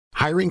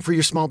Hiring for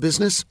your small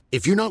business?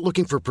 If you're not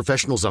looking for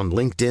professionals on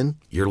LinkedIn,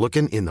 you're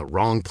looking in the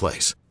wrong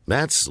place.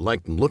 That's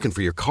like looking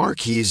for your car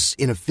keys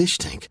in a fish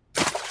tank.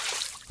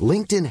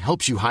 LinkedIn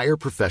helps you hire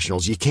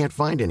professionals you can't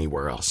find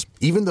anywhere else,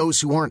 even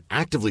those who aren't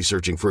actively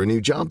searching for a new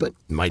job but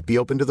might be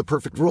open to the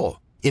perfect role.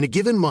 In a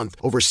given month,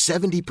 over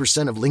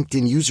 70% of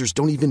LinkedIn users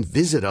don't even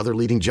visit other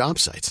leading job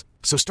sites.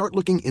 So start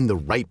looking in the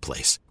right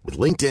place. With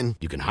LinkedIn,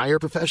 you can hire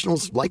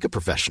professionals like a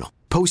professional.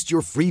 Post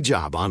your free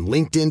job on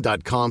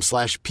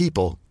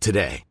linkedin.com/people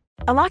today.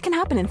 A lot can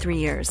happen in 3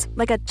 years,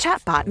 like a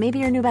chatbot may be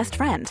your new best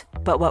friend.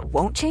 But what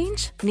won't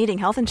change? Needing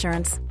health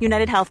insurance.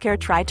 United Healthcare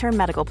Tri-Term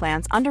Medical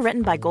Plans,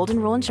 underwritten by Golden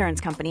Rule Insurance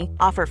Company,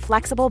 offer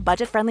flexible,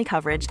 budget-friendly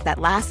coverage that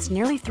lasts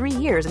nearly 3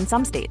 years in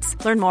some states.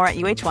 Learn more at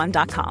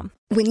uh1.com.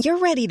 When you're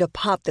ready to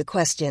pop the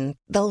question,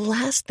 the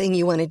last thing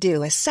you want to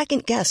do is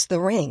second-guess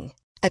the ring.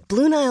 At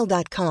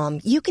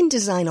BlueNile.com, you can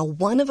design a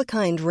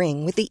one-of-a-kind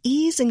ring with the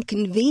ease and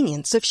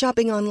convenience of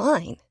shopping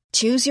online.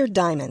 Choose your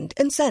diamond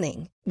and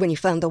setting. When you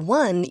find the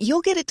one,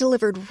 you'll get it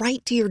delivered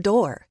right to your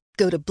door.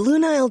 Go to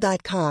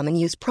BlueNile.com and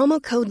use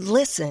promo code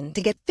LISTEN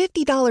to get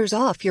 $50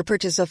 off your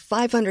purchase of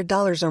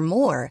 $500 or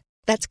more.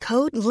 That's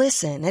code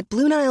LISTEN at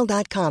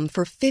BlueNile.com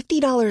for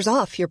 $50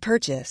 off your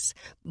purchase.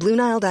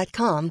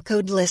 BlueNile.com,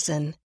 code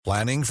LISTEN.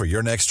 Planning for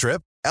your next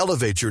trip?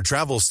 Elevate your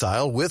travel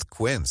style with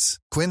Quince.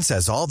 Quince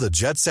has all the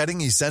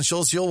jet-setting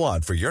essentials you'll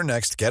want for your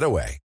next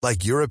getaway,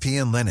 like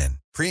European linen,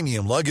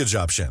 premium luggage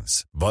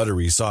options,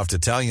 buttery soft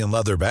Italian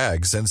leather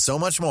bags, and so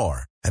much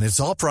more. And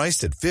it's all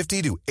priced at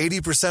 50 to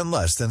 80%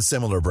 less than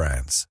similar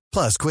brands.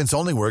 Plus, Quince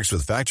only works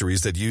with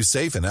factories that use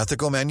safe and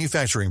ethical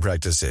manufacturing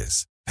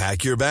practices.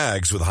 Pack your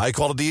bags with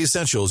high-quality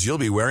essentials you'll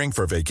be wearing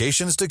for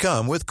vacations to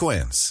come with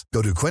Quince.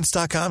 Go to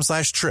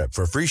quince.com/trip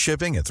for free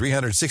shipping and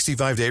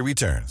 365-day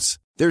returns.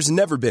 There's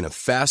never been a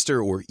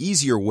faster or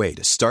easier way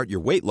to start your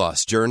weight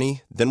loss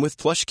journey than with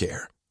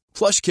PlushCare.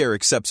 PlushCare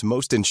accepts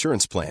most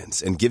insurance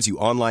plans and gives you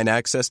online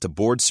access to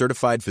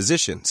board-certified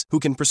physicians who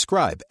can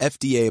prescribe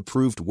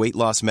FDA-approved weight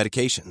loss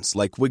medications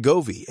like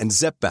Wegovy and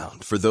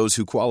Zepbound for those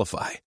who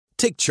qualify.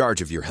 Take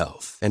charge of your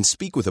health and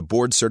speak with a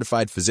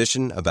board-certified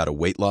physician about a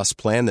weight loss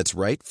plan that's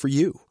right for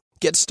you.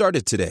 Get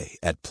started today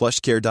at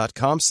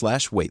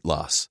plushcare.com/weight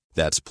loss.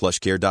 That's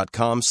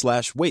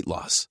plushcare.com/weight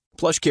loss.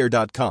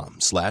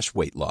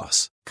 plushcare.com/weight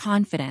loss.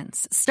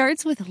 Confidence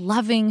starts with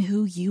loving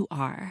who you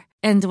are.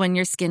 And when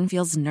your skin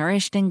feels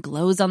nourished and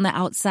glows on the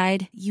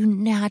outside, you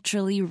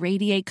naturally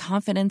radiate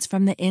confidence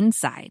from the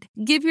inside.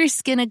 Give your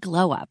skin a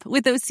glow up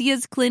with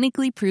Osea's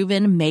clinically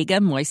proven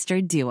Mega Moisture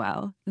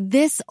Duo.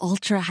 This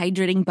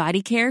ultra-hydrating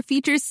body care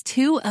features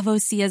 2 of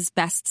Osea's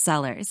best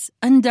sellers,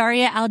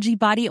 Undaria Algae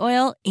Body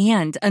Oil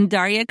and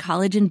Undaria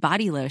Collagen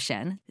Body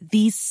Lotion.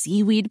 These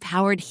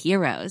seaweed-powered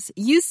heroes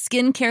use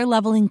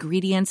skincare-level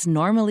ingredients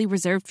normally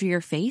reserved for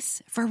your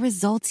face for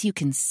results you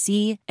can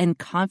see and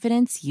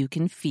confidence you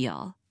can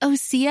feel.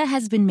 Osea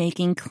has been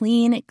making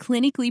clean,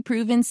 clinically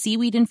proven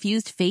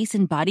seaweed-infused face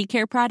and body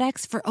care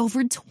products for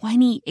over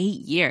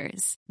 28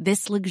 years.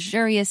 This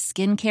luxurious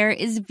skincare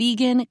is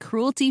vegan,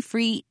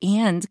 cruelty-free,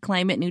 and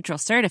climate-neutral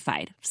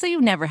certified, so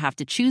you never have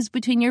to choose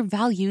between your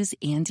values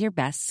and your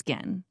best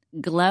skin.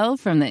 Glow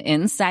from the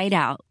inside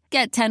out.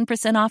 Get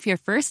 10% off your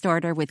first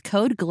order with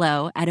code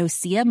GLOW at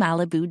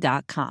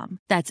OseaMalibu.com.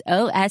 That's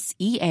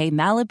OSEA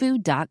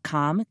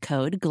Malibu.com,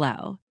 code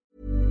GLOW.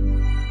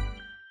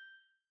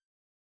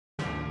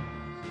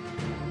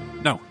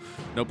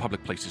 No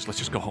public places. Let's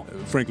just go home.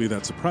 Frankly,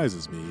 that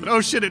surprises me. But, oh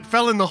shit, it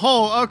fell in the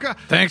hole. Oh god.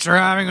 Thanks for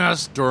having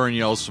us, Doran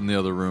yells from the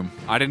other room.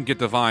 I didn't get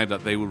the vibe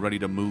that they were ready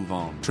to move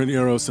on.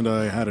 Trinieros and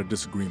I had a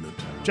disagreement.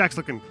 Jack's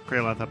looking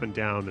Kraloth up and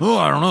down. Oh,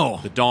 I don't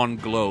know. The dawn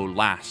glow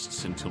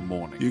lasts until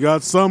morning. You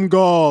got some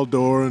gall,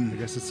 Doran. I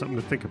guess it's something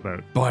to think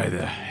about. By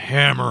the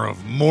hammer of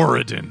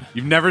Moradin.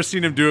 You've never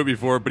seen him do it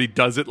before, but he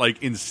does it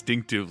like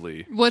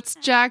instinctively. What's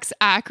Jack's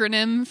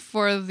acronym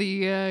for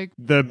the...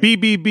 The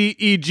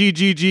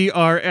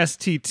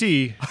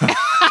BBBEGGGRSTT.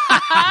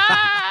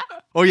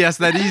 Oh, yes,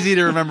 that easy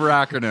to remember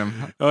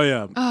acronym. Oh,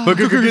 yeah.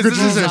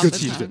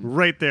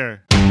 Right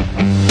there.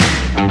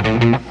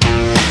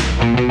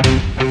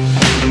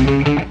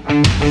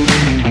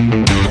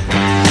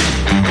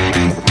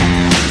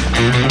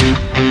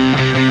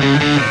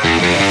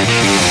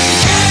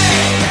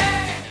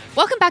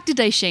 Welcome back to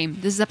Dice Shame.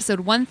 This is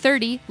episode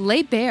 130,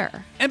 Lay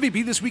Bare.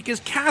 MVP this week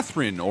is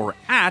Catherine, or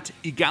at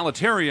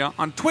Egalitaria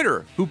on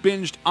Twitter, who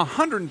binged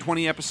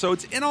 120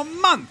 episodes in a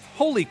month.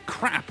 Holy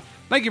crap.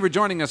 Thank you for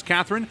joining us,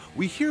 Catherine.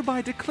 We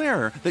hereby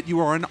declare that you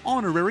are an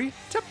honorary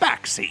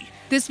Tabaxi.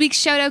 This week's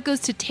shout out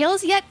goes to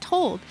Tales Yet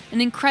Told, an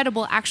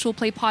incredible actual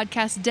play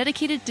podcast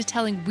dedicated to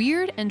telling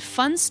weird and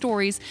fun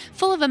stories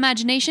full of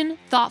imagination,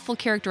 thoughtful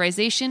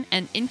characterization,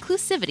 and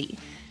inclusivity.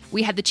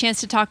 We had the chance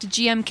to talk to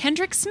GM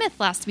Kendrick Smith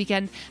last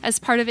weekend as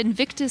part of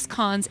Invictus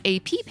Con's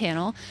AP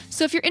panel,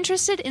 so if you're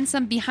interested in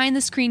some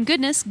behind-the-screen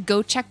goodness,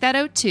 go check that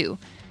out too.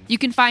 You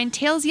can find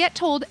Tales Yet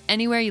Told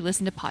anywhere you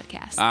listen to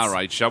podcasts. All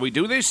right, shall we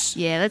do this?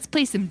 Yeah, let's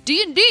play some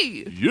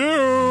D&D.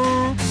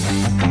 Yeah!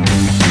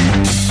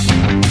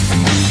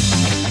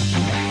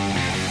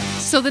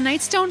 So the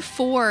Nightstone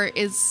 4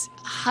 is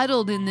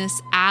huddled in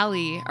this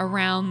alley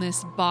around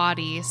this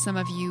body. Some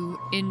of you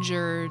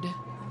injured,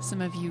 some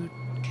of you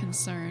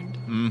concerned.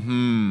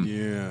 Mm-hmm.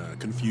 Yeah,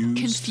 confused.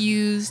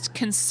 Confused,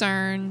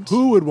 concerned.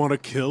 Who would want to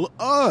kill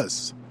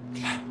us?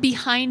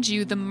 Behind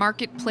you, the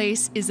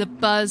marketplace is a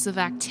buzz of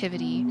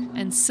activity,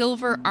 and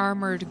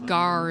silver-armored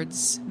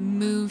guards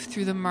move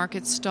through the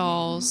market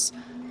stalls,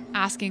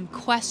 asking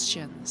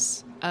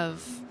questions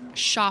of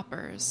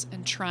shoppers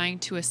and trying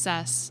to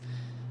assess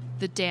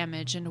the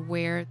damage and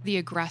where the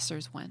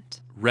aggressors went.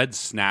 Red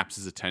snaps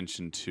his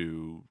attention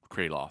to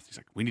Kraloth. He's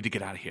like, we need to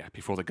get out of here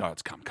before the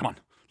guards come. Come on,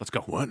 let's go.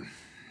 What?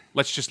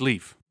 Let's just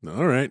leave.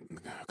 All right.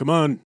 Come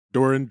on,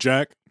 Doran,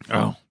 Jack.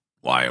 Oh,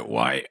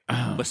 why?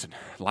 Listen,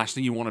 the last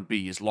thing you want to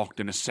be is locked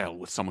in a cell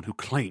with someone who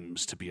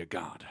claims to be a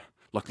god.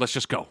 Look, let's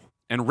just go.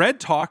 And Red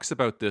talks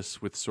about this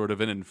with sort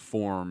of an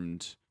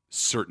informed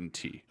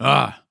certainty.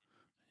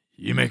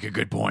 You make a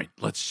good point.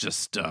 Let's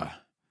just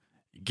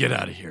get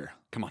out of here.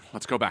 Come on,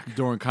 let's go back.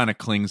 Doran kind of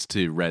clings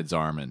to Red's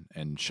arm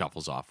and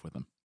shuffles off with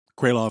him.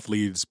 Kraloth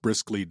leads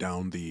briskly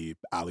down the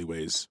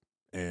alleyways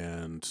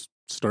and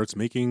starts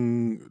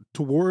making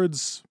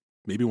towards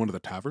maybe one of the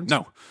taverns.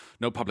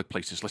 No public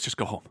places. Let's just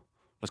go home.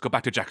 Let's go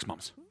back to Jack's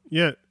mom's.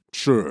 Yeah.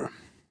 Sure.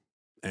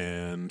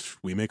 And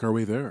we make our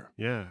way there.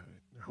 Yeah.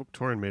 I hope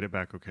Torin made it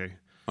back okay.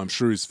 I'm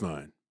sure he's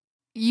fine.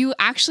 You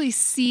actually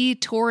see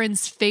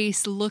Torin's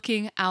face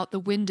looking out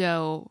the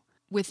window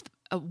with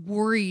a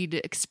worried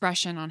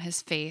expression on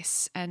his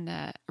face,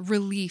 and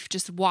relief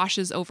just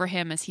washes over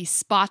him as he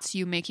spots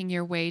you making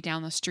your way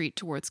down the street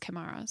towards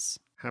Kamara's.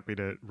 Happy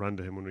to run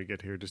to him when we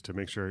get here just to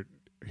make sure. Are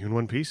you in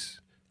one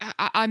piece?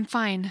 I'm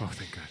fine. Oh,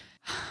 thank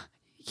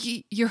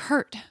God. You're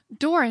hurt.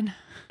 Doran.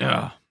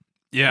 Yeah.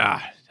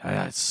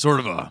 It's sort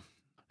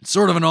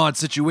of an odd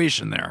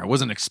situation there. I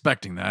wasn't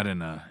expecting that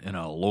in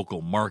a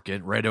local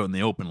market right out in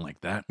the open like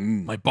that.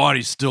 My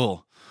body's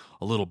still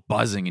a little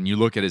buzzing, and you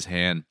look at his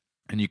hand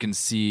and you can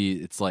see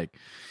it's like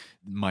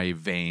my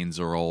veins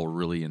are all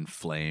really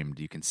inflamed.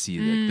 You can see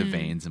like the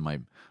veins in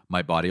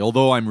my body.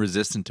 Although I'm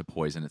resistant to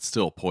poison, it's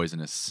still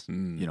poisonous.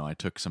 You know, I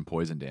took some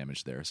poison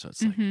damage there, so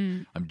it's like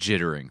I'm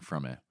jittering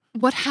from it.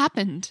 What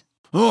happened?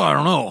 Oh, I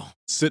don't know.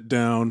 Sit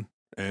down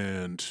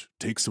and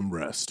take some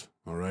rest,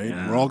 all right?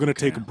 Yeah, We're all going to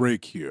take a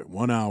break here,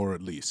 1 hour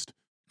at least.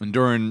 And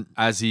Doran,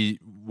 as he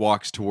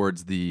walks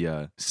towards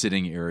the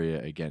sitting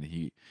area again,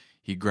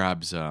 he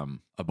grabs a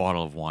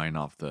bottle of wine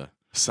off the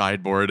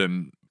sideboard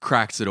and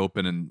cracks it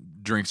open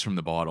and drinks from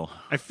the bottle.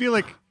 I feel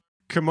like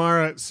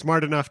Kamara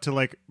smart enough to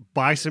like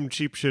buy some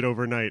cheap shit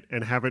overnight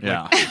and have it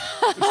like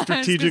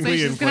strategically in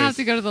She's place. gonna have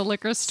to go to the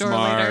liquor store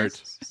later.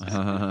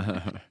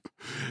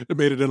 It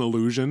made it an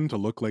illusion to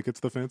look like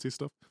it's the fancy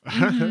stuff.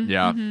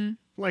 Yeah.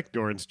 Like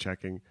Doran's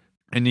checking.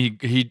 And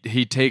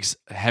he takes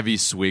heavy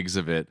swigs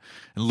of it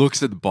and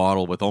looks at the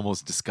bottle with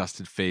almost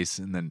disgusted face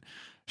and then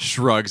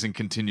shrugs and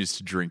continues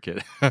to drink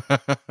it,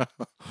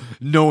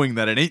 knowing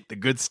that it ain't the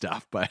good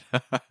stuff. But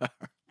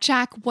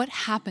Jack, what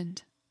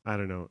happened? I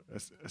don't know.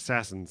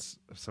 Assassins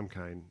of some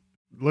kind.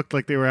 Looked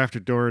like they were after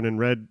Doran and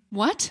Red.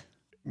 What?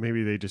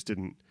 Maybe they just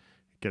didn't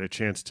get a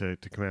chance to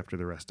come after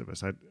the rest of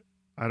us.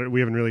 We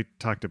haven't really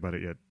talked about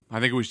it yet.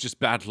 I think it was just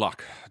bad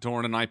luck.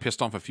 Doran and I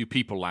pissed off a few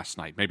people last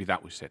night. Maybe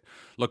that was it.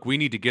 Look, we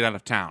need to get out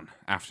of town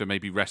after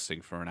maybe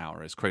resting for an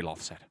hour, as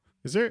Kraloth said.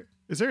 Is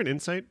there an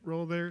insight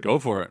roll there? Go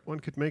for it. One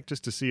could make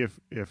just to see if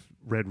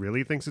Red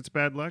really thinks it's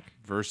bad luck?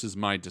 Versus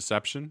my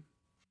deception?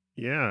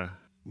 Yeah.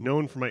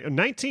 Known for my...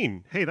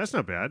 19. Hey, that's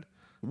not bad.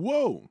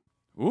 Whoa.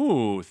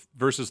 Ooh,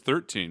 versus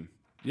 13.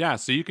 Yeah,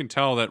 so you can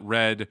tell that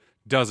Red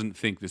doesn't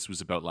think this was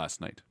about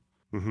last night.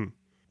 Mm-hmm.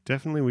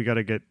 Definitely we got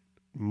to get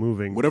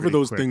moving. Whatever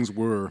those quick. things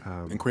were,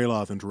 and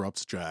Kraloth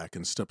interrupts Jack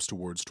and steps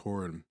towards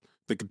Torin.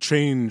 They could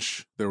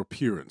change their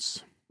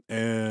appearance,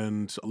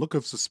 and a look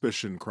of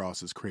suspicion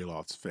crosses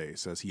Kraloth's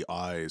face as he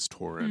eyes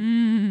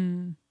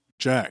Torin.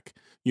 Jack,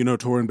 you know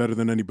Torin better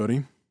than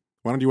anybody.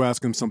 Why don't you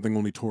ask him something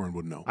only Torin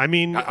would know? I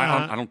mean...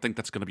 I don't think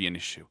that's going to be an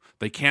issue.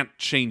 They can't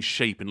change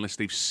shape unless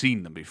they've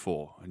seen them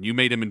before, and you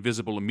made him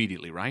invisible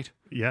immediately, right?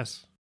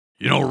 Yes.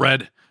 You know,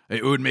 Red,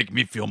 it would make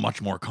me feel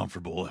much more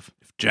comfortable if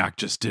Jack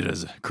just did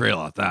as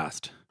Kraloth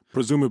asked.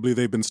 Presumably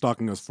they've been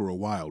stalking us for a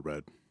while,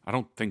 Red. I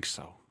don't think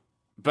so.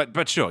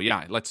 But sure,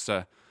 yeah, let's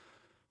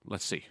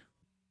see.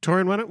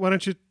 Torin, why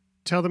don't you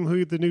tell them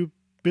who the new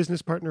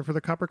business partner for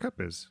the Copper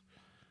Cup is?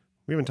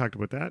 We haven't talked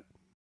about that.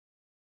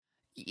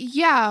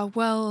 Yeah,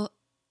 well,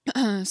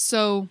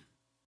 so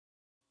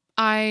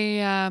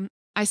I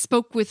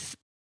spoke with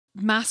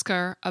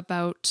Maskar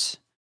about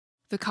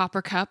the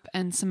Copper Cup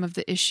and some of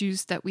the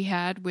issues that we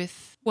had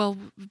with, well,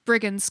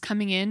 brigands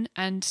coming in,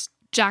 and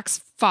Jack's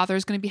father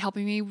is going to be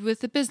helping me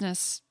with the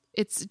business.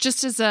 It's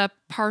just as a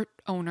part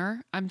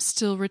owner, I'm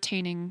still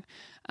retaining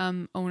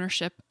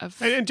ownership of...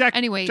 And Jack,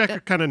 anyway,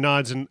 Jack kind of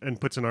nods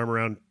and puts an arm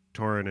around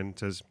Torin and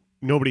says,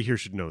 nobody here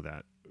should know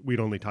that. We'd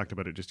only talked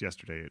about it just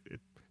yesterday.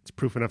 It's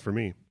proof enough for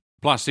me.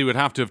 Plus, he would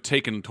have to have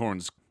taken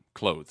Torin's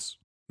clothes.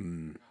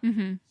 Mm.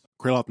 Mm-hmm.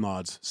 Kraloth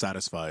nods,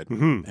 satisfied,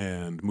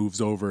 and moves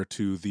over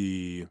to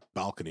the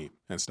balcony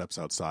and steps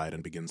outside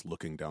and begins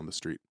looking down the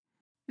street.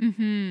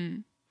 Mm-hmm.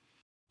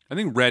 I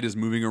think Red is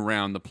moving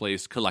around the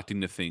place,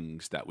 collecting the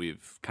things that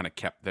we've kind of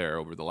kept there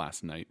over the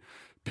last night,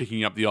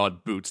 picking up the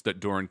odd boots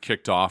that Doran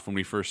kicked off when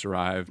we first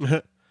arrived,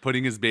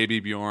 putting his baby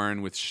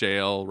Bjorn with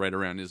Shale right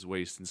around his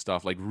waist and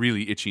stuff, like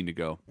really itching to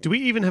go. Do we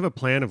even have a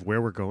plan of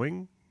where we're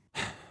going?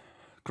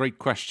 Great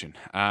question.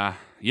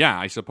 Yeah,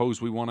 I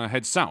suppose we want to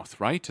head south,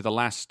 right? To the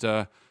last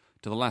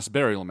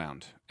burial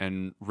mound.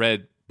 And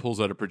Red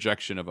pulls out a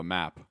projection of a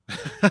map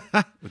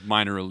with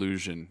minor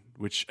illusion,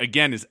 which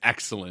again is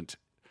excellent.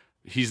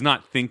 He's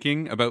not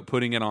thinking about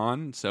putting it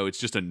on, so it's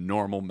just a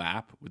normal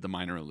map with the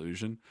minor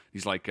illusion.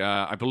 He's like,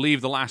 I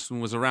believe the last one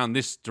was around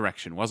this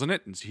direction, wasn't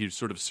it? And he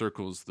sort of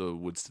circles the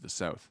woods to the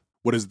south.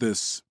 What is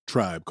this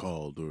tribe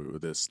called, or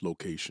this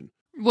location?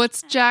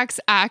 What's Jack's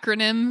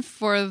acronym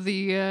for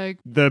the...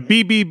 The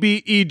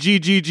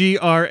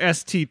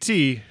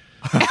BBBEGGGRSTT.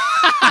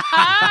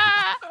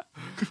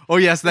 Oh,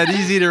 yes, that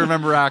easy to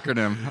remember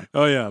acronym.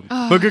 Oh, yeah.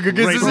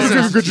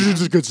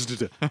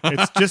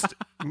 It's just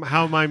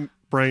how my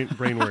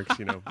brain works,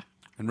 you know.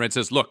 And Red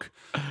says, look,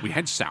 we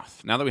head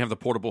south. Now that we have the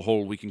portable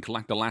hole, we can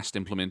collect the last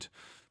implement,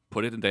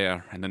 put it in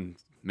there, and then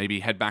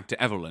maybe head back to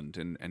Everland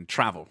and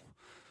travel.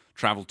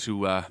 Travel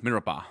to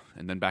Mirabah,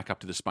 and then back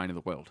up to the spine of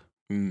the world.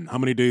 How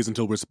many days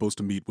until we're supposed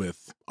to meet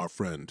with our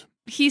friend?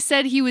 He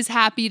said he was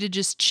happy to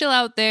just chill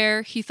out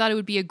there. He thought it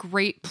would be a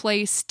great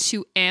place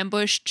to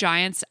ambush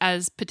giants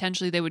as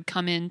potentially they would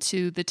come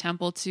into the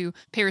temple to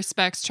pay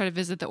respects, try to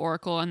visit the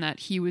oracle, and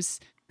that he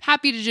was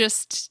happy to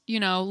just,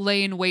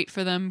 lay in wait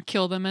for them,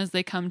 kill them as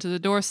they come to the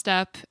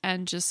doorstep,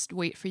 and just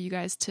wait for you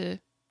guys to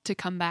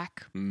come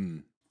back.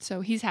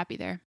 So he's happy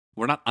there.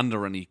 We're not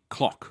under any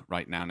clock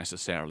right now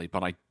necessarily,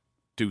 but I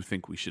do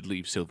think we should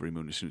leave Silvery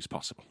Moon as soon as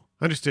possible.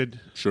 Understood.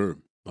 Sure,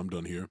 I'm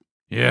done here.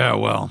 Yeah,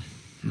 well,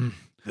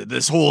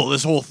 this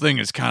whole thing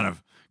has kind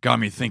of got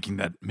me thinking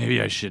that maybe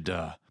I should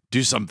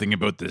do something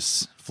about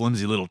this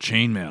flimsy little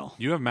chainmail.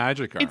 You have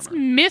magic armor. It's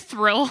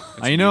mithril.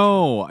 I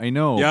know.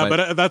 Yeah,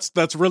 but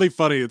that's really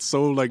funny. It's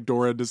so like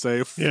Doran to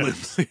say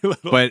flimsy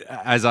little. But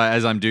as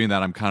I'm doing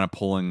that, I'm kind of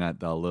pulling at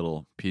the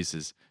little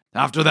pieces.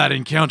 After that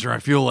encounter, I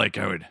feel like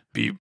I would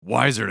be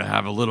wiser to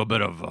have a little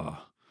bit of,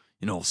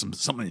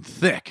 something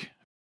thick.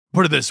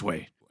 Put it this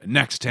way.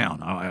 Next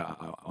town, I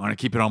want to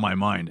keep it on my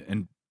mind.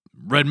 And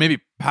Red, maybe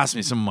pass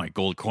me some of my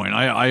gold coin.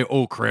 I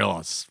owe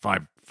Kralos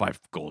five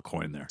gold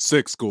coin there.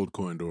 6 gold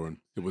coin, Doran.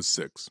 It was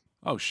 6.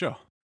 Oh, sure.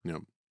 Yeah.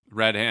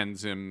 Red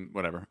hands him,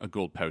 a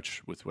gold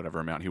pouch with whatever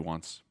amount he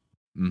wants.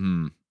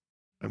 Mm-hmm.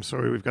 I'm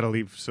sorry we've got to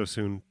leave so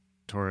soon,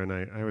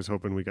 Torin. I was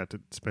hoping we got to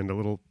spend a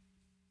little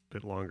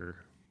bit longer.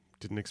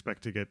 Didn't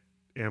expect to get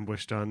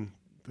ambushed on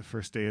the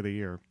first day of the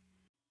year.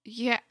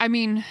 Yeah, I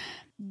mean,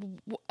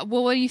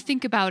 well, when you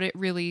think about it,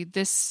 really,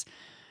 this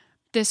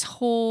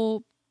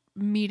whole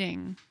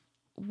meeting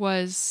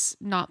was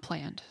not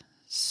planned.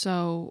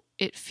 So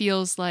it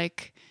feels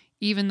like,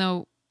 even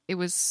though it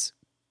was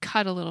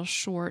cut a little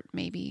short,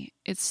 maybe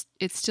it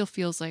still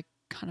feels like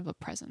kind of a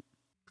present.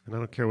 And I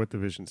don't care what the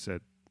vision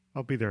said.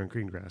 I'll be there in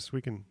Greengrass.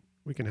 We can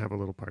have a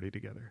little party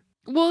together.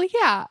 Well,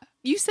 yeah,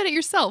 you said it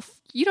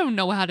yourself. You don't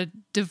know how to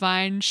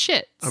divine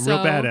shit. I'm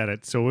real bad at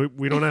it, so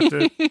we don't have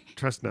to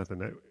trust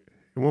nothing. It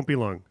won't be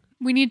long.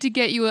 We need to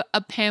get you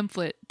a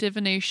pamphlet,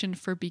 Divination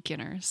for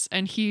Beginners.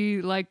 And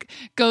he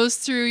goes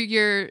through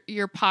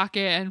your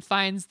pocket and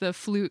finds the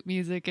flute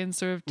music and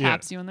sort of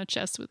taps you on the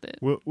chest with it.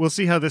 We'll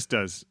see how this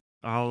does.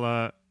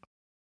 I'll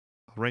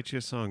write you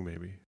a song,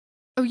 maybe.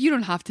 Oh, you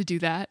don't have to do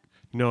that.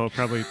 No,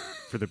 probably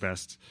for the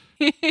best.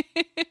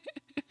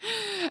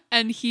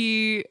 And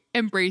he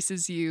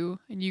embraces you,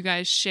 and you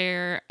guys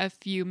share a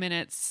few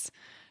minutes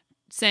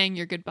saying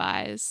your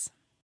goodbyes.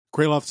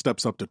 Kraloth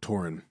steps up to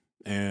Torin,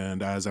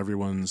 and as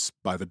everyone's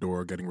by the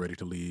door getting ready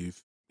to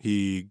leave,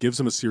 he gives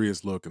him a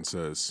serious look and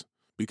says,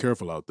 "Be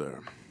careful out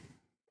there.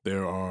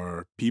 There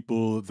are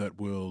people that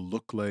will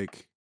look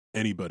like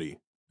anybody,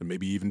 and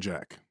maybe even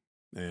Jack.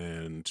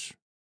 And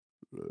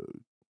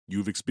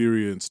you've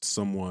experienced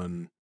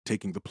someone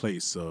taking the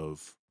place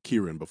of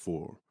Kieran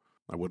before.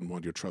 I wouldn't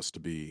want your trust to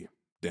be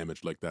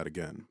damaged like that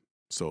again.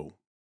 So,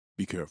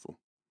 be careful."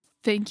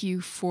 Thank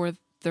you for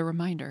the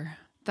reminder.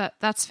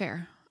 That's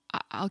fair.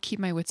 I'll keep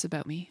my wits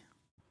about me.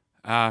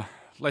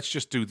 Let's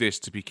just do this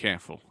to be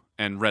careful.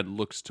 And Red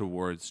looks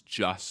towards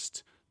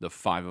just the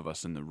 5 of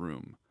us in the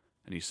room,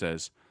 and he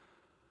says,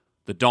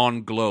 "The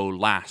dawn glow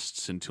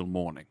lasts until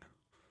morning."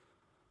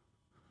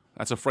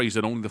 That's a phrase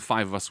that only the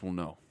 5 of us will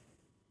know.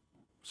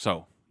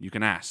 So, you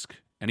can ask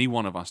any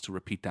one of us to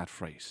repeat that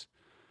phrase.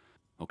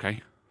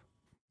 Okay?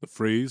 The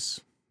phrase?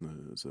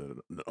 Is it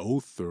an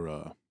oath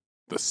or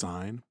the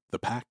sign? The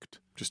pact?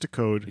 Just a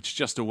code. It's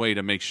just a way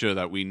to make sure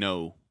that we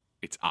know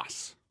it's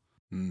us.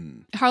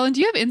 Harlan,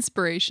 do you have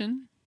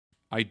inspiration?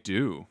 I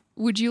do.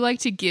 Would you like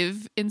to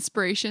give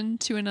inspiration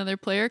to another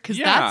player? Because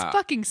Yeah. that's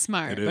fucking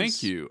smart. It is.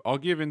 Thank you. I'll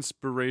give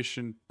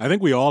inspiration. I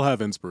think we all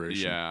have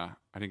inspiration. Yeah,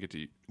 I didn't get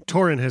to...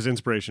 Torin has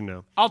inspiration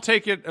now. I'll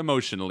take it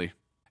emotionally.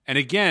 And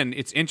again,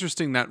 it's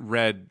interesting that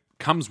Red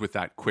comes with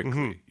that quickly.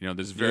 Mhm. You know,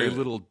 there's very Yeah.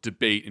 little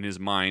debate in his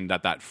mind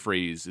that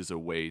phrase is a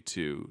way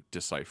to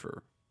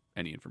decipher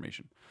any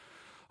information.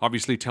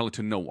 Obviously, tell it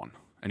to no one.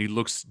 And he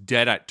looks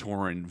dead at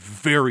Torin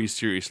very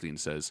seriously and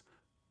says,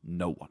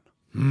 no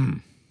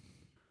one.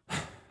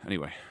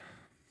 Anyway,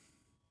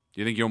 do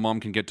you think your mom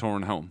can get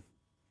Torin home?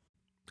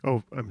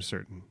 Oh, I'm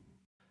certain.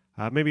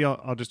 Maybe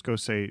I'll just go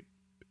say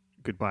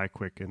goodbye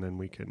quick, and then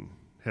we can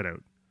head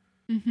out.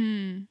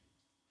 Mm-hmm.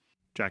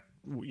 Jack,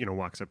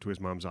 walks up to his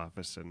mom's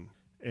office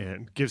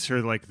and gives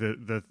her like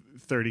the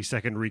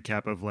 30-second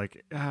recap of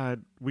like,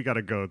 we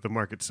gotta go. The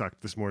market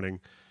sucked this morning.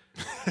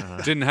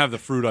 Didn't have the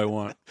fruit I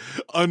want.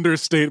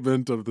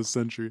 Understatement of the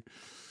century.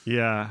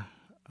 Yeah.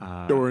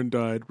 Doran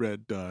died,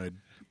 Red died.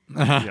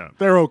 Yeah.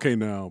 They're okay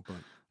now,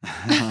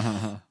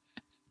 but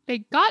They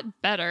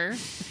got better.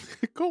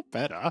 go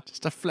better.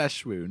 Just a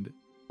flesh wound.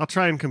 I'll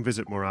try and come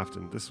visit more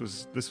often. This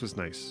was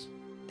nice.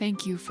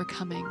 Thank you for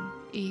coming,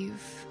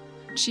 Eve.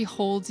 She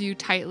holds you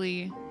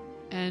tightly,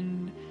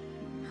 and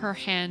her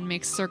hand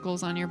makes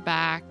circles on your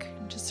back.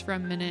 Just for a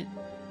minute,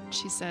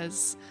 she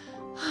says,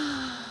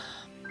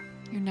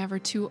 "You're never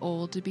too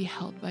old to be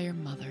held by your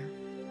mother."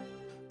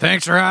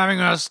 Thanks for having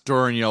us,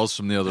 Doran yells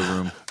from the other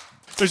room.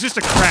 There's just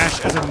a crash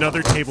as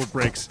another table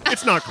breaks.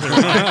 It's not clear.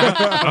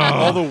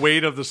 All the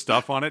weight of the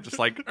stuff on it, just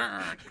like...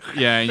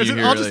 Yeah, and you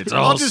hear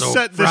I'll just so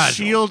set the fragile.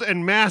 shield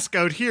and mask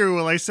out here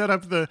while I set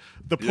up the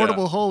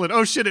portable hole. And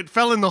oh shit, it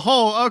fell in the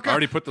hole. Okay. I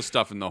already put the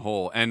stuff in the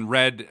hole. And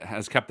Red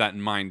has kept that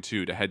in mind,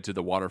 too, to head to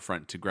the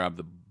waterfront to grab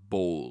the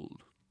bowl.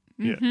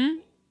 Yeah.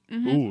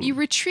 Mm-hmm. Ooh. You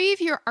retrieve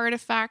your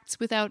artifacts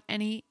without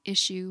any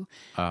issue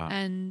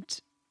and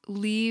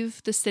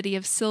leave the city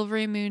of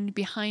Silvery Moon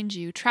behind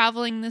you,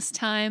 traveling this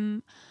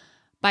time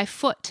by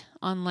foot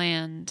on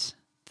land,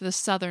 the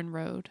southern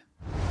road.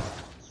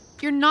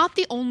 You're not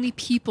the only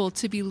people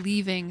to be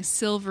leaving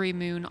Silvery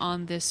Moon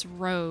on this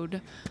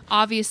road.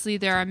 Obviously,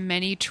 there are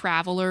many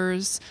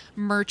travelers,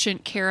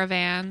 merchant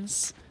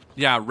caravans.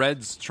 Yeah,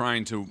 Red's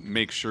trying to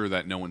make sure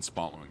that no one's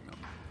following them.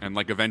 And,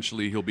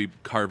 eventually he'll be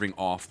carving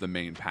off the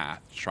main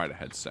path to try to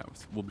head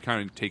south. We'll be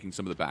kind of taking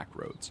some of the back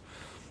roads.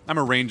 I'm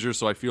a ranger,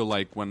 so I feel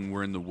like when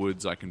we're in the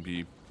woods, I can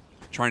be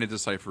trying to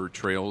decipher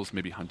trails,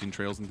 maybe hunting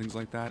trails and things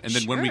like that. And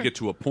then when we Sure. get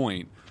to a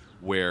point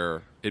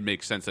where it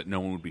makes sense that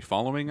no one would be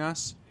following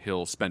us,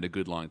 he'll spend a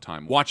good long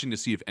time watching to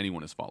see if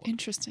anyone is following.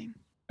 Interesting.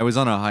 I was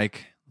on a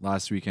hike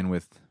last weekend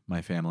with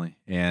my family,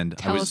 and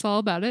Tell I was us all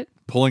about it.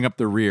 pulling up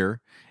the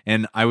rear,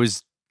 and I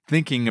was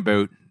thinking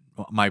about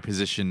my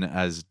position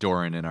as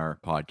Doran in our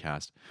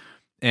podcast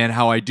and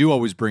how I do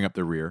always bring up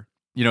the rear.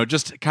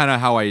 Just kind of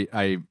how I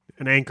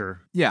An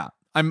anchor. yeah.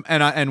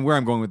 And where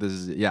I'm going with this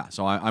is,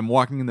 so I'm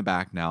walking in the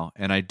back now,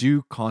 and I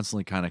do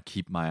constantly kind of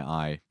keep my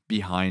eye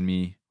behind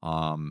me,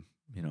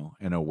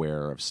 and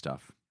aware of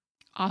stuff.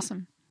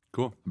 Awesome.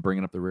 Cool. I'm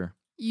bringing up the rear.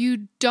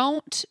 You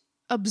don't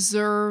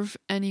observe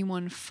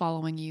anyone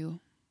following you,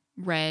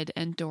 Red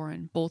and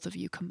Doran, both of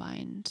you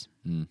combined.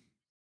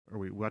 Are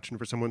we watching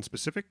for someone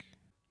specific?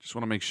 Just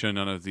want to make sure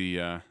none of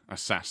the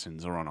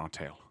assassins are on our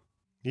tail.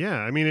 Yeah,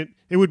 I mean,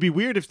 it would be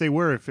weird if they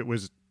were, if it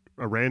was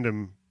a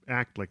random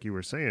act like you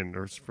were saying,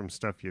 or from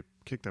stuff you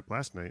kicked up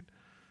last night.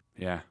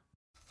 Yeah.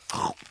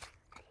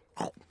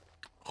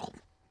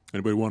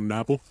 Anybody want an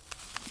apple?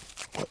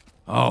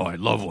 Oh, I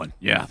love one.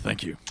 Yeah,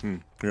 thank you.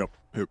 Yep.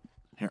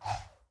 Here.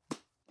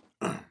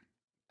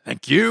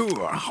 Thank you.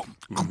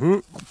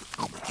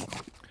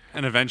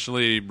 And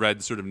eventually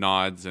Red sort of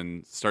nods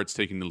and starts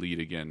taking the lead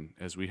again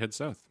as we head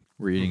south.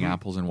 We're eating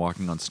apples and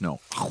walking on snow.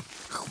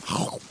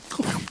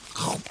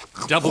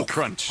 Double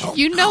crunch.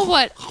 You know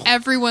what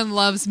everyone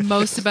loves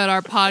most about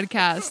our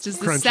podcast is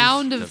the Crunches.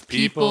 sound of The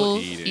people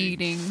people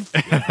eating.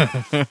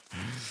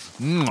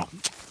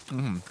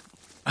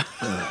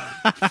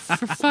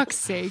 For fuck's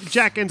sake.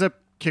 Jack ends up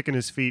kicking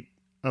his feet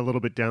a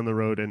little bit down the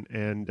road,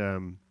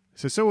 and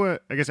so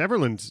I guess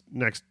Everland's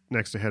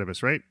next ahead of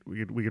us, right?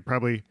 We could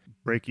probably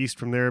break east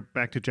from there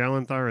back to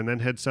Jalanthar and then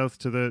head south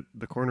to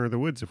the corner of the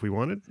woods if we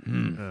wanted.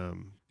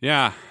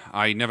 Yeah,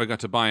 I never got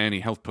to buy any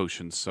health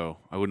potions, so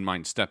I wouldn't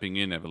mind stepping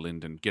in,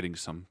 Everland, and getting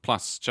some.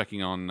 Plus,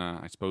 checking on,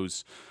 I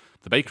suppose,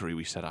 the bakery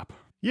we set up.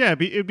 Yeah,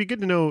 it'd be good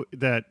to know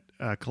that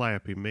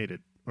Calliope made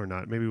it or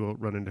not. Maybe we'll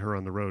run into her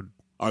on the road.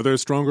 Are there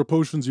stronger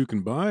potions you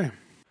can buy?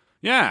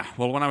 Yeah,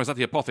 well, when I was at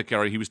the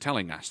apothecary, he was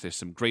telling us there's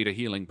some greater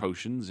healing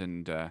potions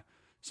and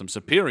some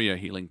superior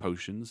healing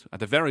potions. At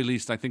the very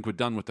least, I think we're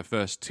done with the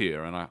first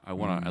tier, and I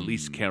want to at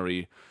least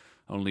carry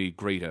only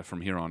greater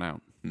from here on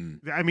out.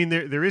 I mean,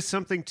 there is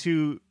something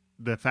to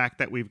the fact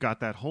that we've got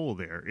that hole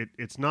there.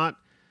 It's not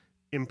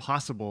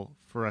impossible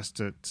for us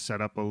to set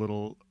up a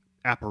little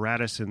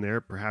apparatus in there.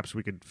 Perhaps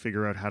we could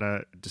figure out how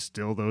to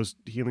distill those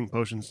healing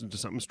potions into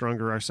something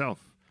stronger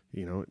ourselves.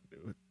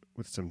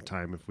 With some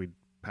time, if we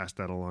pass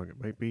that along,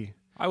 it might be.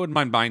 I wouldn't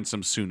mind buying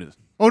some sooner.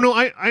 Oh no,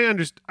 I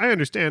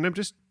understand. I'm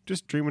just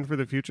dreaming for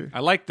the future. I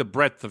like the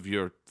breadth of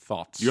your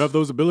thoughts. You have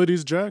those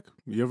abilities, Jack?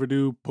 You ever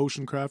do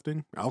potion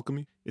crafting,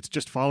 alchemy? It's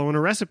just following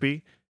a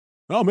recipe.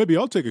 Oh, maybe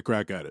I'll take a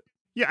crack at it.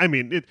 Yeah, I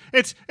mean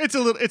it's a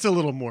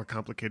little more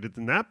complicated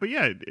than that, but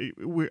yeah,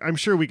 I'm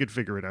sure we could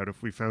figure it out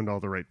if we found all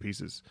the right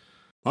pieces.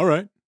 All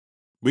right.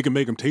 We can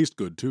make them taste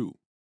good, too.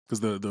 Because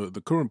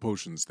the current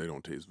potions, they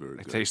don't taste very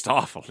good. They taste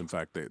awful. In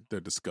fact, they're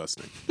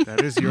disgusting.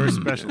 That is your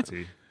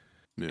specialty.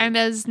 Yeah. And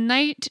as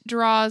night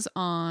draws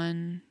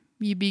on,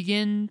 you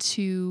begin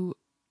to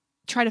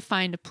try to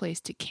find a place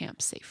to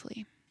camp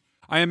safely.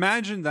 I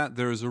imagine that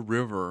there's a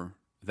river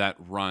that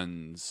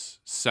runs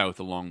south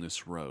along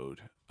this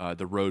road,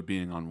 the road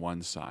being on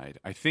one side.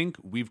 I think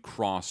we've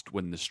crossed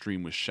when the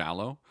stream was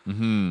shallow,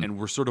 and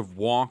we're sort of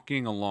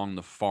walking along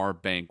the far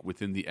bank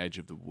within the edge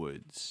of the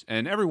woods.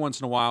 And every once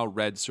in a while,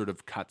 Red sort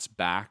of cuts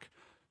back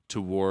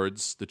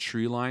towards the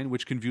tree line,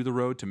 which can view the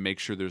road to make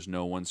sure there's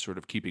no one sort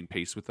of keeping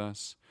pace with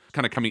us.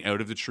 Kind of coming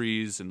out of the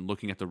trees and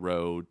looking at the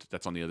road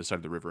that's on the other side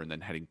of the river and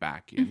then heading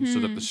back in so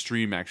that the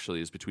stream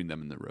actually is between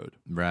them and the road.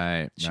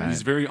 Right.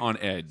 He's very on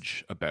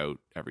edge about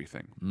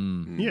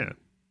everything. Yeah.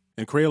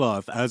 And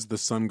Kraloth, as the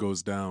sun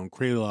goes down,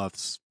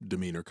 Kraloth's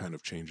demeanor kind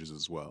of changes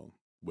as well,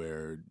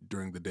 where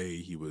during the day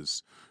he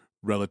was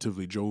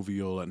relatively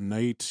jovial. At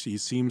night, it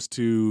seems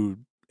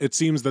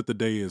that the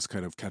day is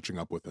kind of catching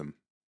up with him,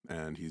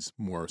 and he's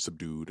more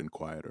subdued and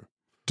quieter.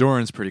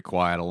 Doran's pretty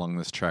quiet along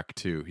this trek,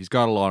 too. He's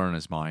got a lot on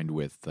his mind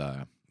with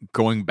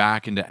going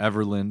back into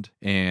Everland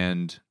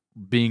and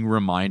being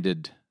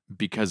reminded,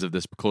 because of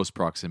this close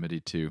proximity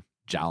to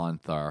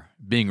Jalanthar,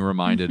 being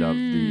reminded of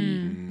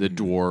the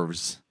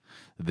dwarves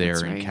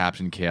there in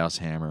Captain Chaos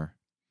Hammer.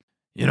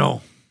 You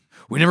know,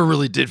 we never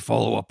really did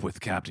follow up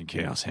with Captain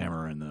Chaos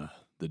Hammer and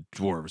the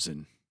dwarves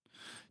in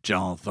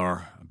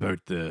Jalanthar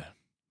about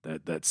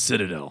that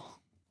citadel.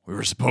 We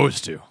were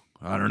supposed to.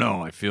 I don't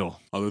know. I feel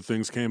other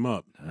things came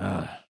up.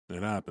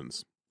 It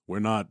happens. We're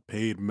not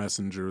paid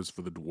messengers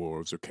for the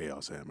dwarves or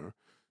Chaos Hammer.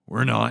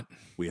 We're not.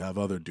 We have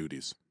other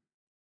duties.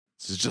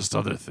 This is just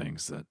other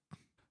things that...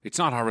 It's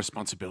not our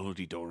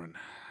responsibility, Doran.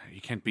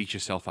 You can't beat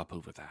yourself up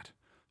over that.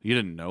 You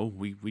didn't know.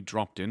 We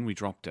dropped in, we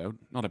dropped out.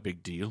 Not a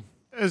big deal.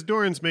 As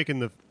Doran's making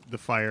the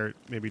fire,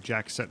 maybe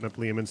Jack's setting up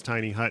Liamon's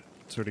tiny hut,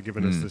 sort of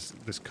giving us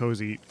this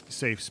cozy,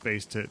 safe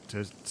space to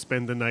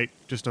spend the night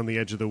just on the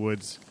edge of the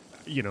woods.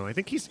 You know, I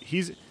think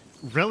he's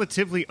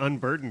relatively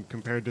unburdened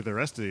compared to the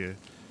rest of you.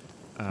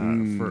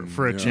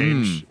 For a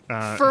change,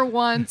 for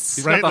once,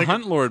 he's got the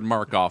Hunt Lord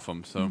mark off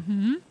him. So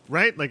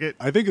right, like it.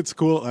 I think it's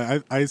cool.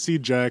 I see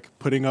Jack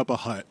putting up a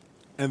hut,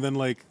 and then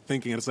like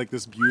thinking it's like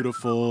this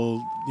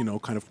beautiful,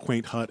 kind of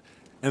quaint hut,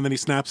 and then he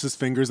snaps his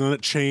fingers, and then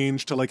it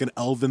changed to like an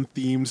elven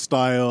themed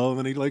style, and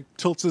then he like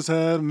tilts his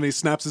head, and he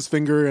snaps his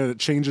finger, and it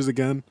changes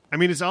again. I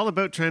mean, it's all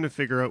about trying to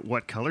figure out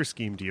what color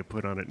scheme do you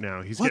put on it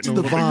now. He's What's getting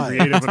a little bit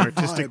creative and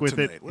artistic with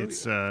tonight? it.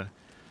 It's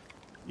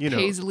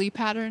paisley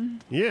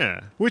pattern.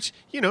 Yeah, which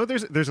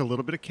there's a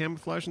little bit of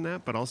camouflage in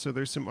that, but also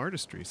there's some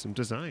artistry, some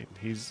design.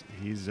 He's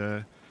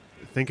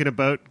thinking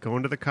about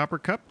going to the Copper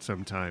Cup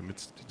sometime.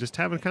 It's just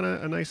having kind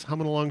of a nice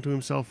humming along to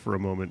himself for a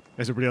moment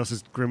as everybody else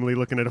is grimly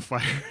looking at a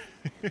fire.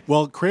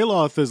 Well,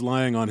 Kraloth is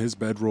lying on his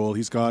bedroll.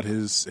 He's got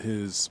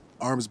his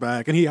arms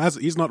back, and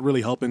he's not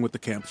really helping with the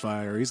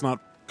campfire. He's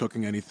not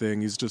cooking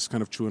anything. He's just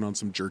kind of chewing on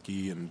some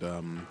jerky,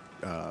 and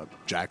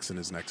Jackson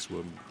is next to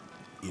him,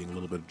 eating a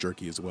little bit of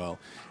jerky as well.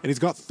 And he's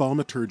got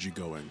thaumaturgy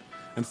going.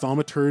 And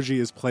thaumaturgy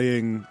is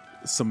playing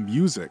some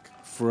music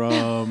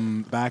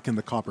from back in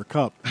the Copper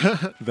Cup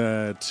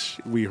that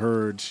we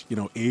heard,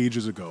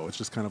 ages ago. It's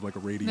just kind of like a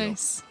radio.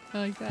 Nice. I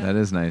like that. That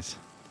is nice.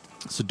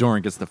 So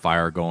Doran gets the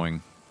fire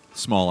going,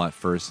 small at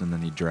first, and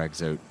then he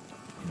drags out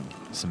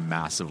some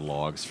massive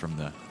logs from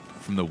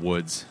the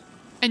woods.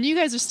 And you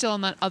guys are still on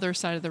that other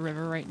side of the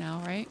river right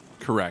now, right?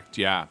 Correct,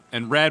 yeah.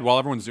 And Red, while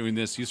everyone's doing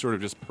this, you sort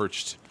of just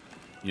perched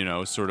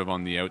sort of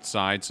on the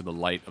outside so the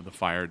light of the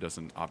fire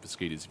doesn't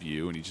obfuscate his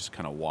view, and he's just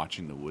kind of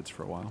watching the woods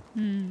for a while.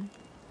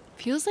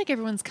 Feels like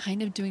everyone's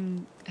kind of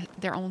doing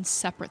their own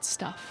separate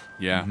stuff.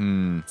 Yeah.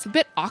 It's a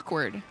bit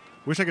awkward.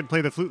 Wish I could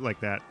play the flute like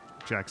that,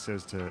 Jack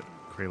says to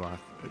Kraloth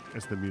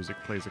as the music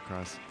plays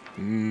across.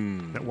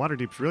 That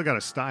Waterdeep's really got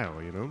a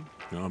style,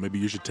 Maybe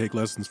you should take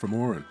lessons from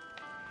Oren.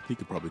 He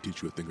could probably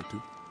teach you a thing or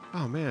two.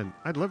 Oh, man.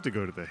 I'd love to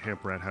go to the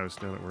Hamprat house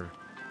now that we're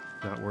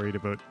not worried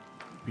about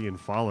being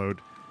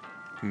followed.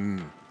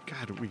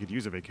 God, we could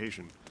use a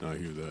vacation. I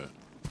hear that.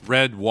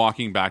 Red,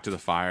 walking back to the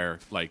fire,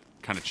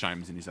 kind of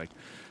chimes in. He's like,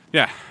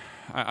 yeah,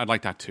 I'd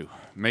like that too.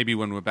 Maybe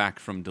when we're back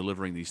from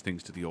delivering these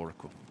things to the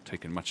Oracle,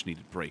 take a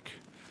much-needed break.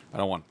 I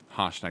don't want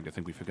Harshnag to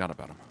think we forgot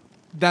about him.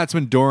 That's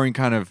when Doran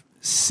kind of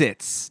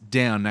sits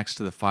down next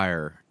to the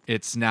fire.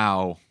 It's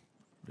now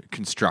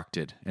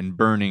constructed and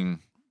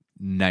burning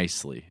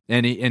nicely.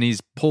 And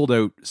he's pulled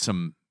out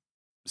some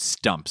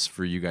stumps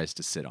for you guys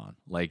to sit on.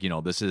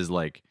 This is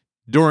like...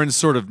 Doran's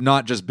sort of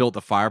not just built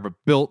the fire, but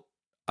built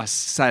a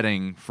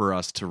setting for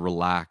us to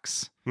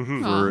relax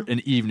for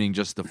an evening,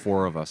 just the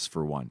four of us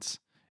for once.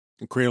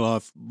 And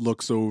Kraloth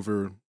looks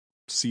over,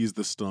 sees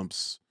the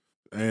stumps,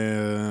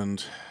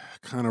 and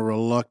kind of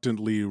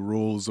reluctantly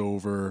rolls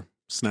over,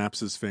 snaps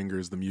his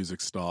fingers, the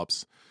music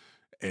stops,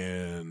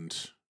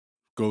 and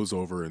goes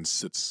over and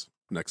sits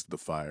next to the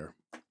fire,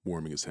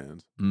 warming his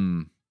hands.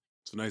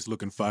 It's a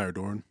nice-looking fire,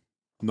 Doran.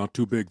 Not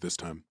too big this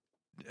time.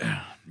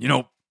 You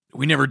know,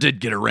 we never did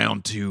get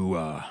around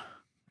to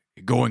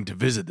going to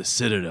visit the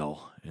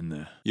Citadel in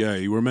the... Yeah,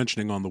 you were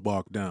mentioning on the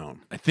walk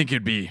down. I think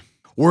it'd be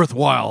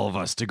worthwhile of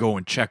us to go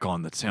and check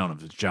on the town of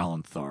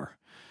Jalanthar.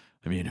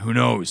 I mean, who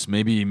knows?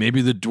 Maybe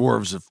the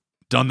dwarves have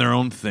done their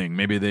own thing.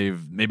 Maybe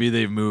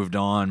they've moved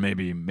on.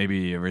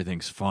 Maybe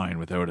everything's fine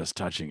without us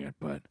touching it,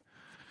 but...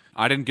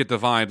 I didn't get the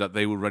vibe that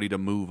they were ready to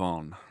move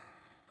on,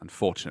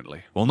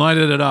 unfortunately. Well,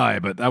 neither did I,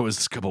 but that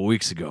was a couple of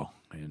weeks ago.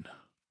 And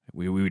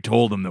we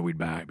told them that we'd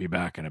be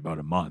back in about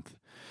a month.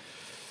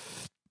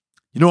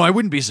 You know, I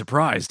wouldn't be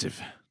surprised if...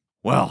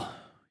 Well...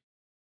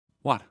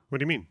 What? What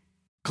do you mean?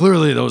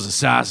 Clearly those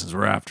assassins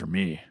were after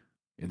me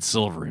in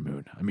Silvery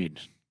Moon. I mean,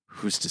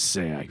 who's to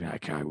say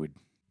I would...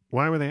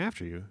 Why were they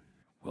after you?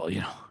 Well,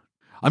 you know,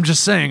 I'm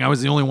just saying I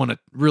was the only one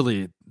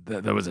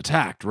that was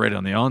attacked right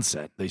on the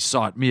onset. They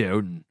sought me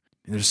out, and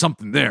there's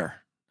something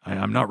there.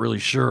 I'm not really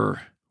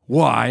sure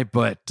why,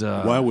 but...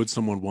 Why would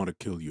someone want to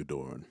kill you,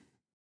 Doran?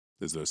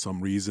 Is there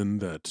some reason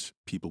that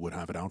people would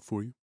have it out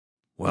for you?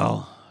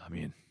 Well, I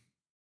mean,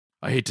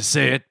 I hate to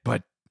say it,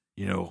 but,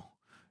 you know,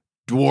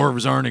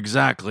 dwarves aren't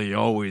exactly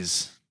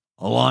always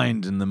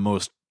aligned in the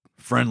most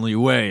friendly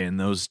way, and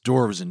those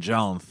dwarves in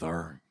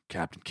Jalanthar,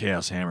 Captain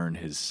Chaos Hammer and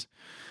his...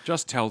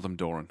 Just tell them,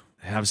 Doran.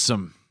 Have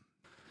some...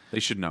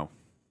 They should know.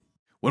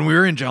 When we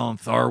were in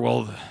Jalanthar,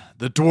 well,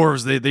 the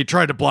dwarves, they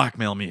tried to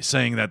blackmail me,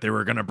 saying that they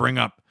were going to bring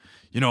up,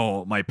 you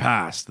know, my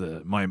past,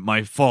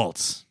 my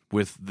faults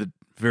with the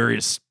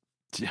various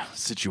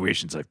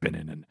situations I've been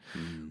in. And,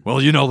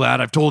 well, you know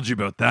that. I've told you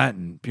about that,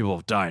 and people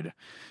have died.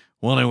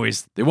 Well,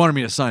 anyways, they wanted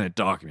me to sign a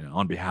document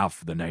on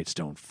behalf of the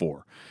Nightstone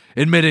 4,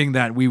 admitting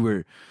that we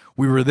were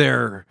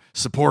there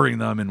supporting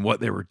them in what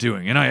they were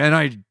doing. And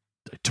I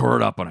tore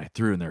it up and I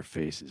threw it in their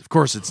faces. Of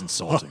course, it's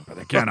insulting, but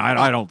again,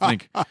 I don't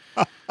think...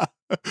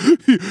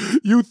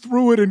 You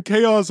threw it in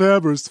Chaos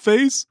Hammer's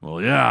face? Well,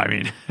 yeah, I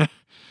mean...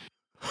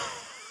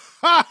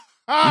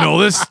 You know,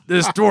 this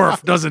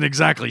dwarf doesn't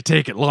exactly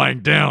take it lying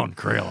down,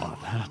 Kraloth.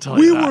 I'll tell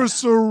you that. We were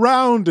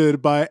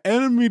surrounded by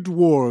enemy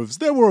dwarves.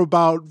 There were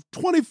about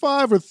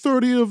 25 or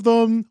 30 of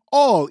them,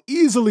 all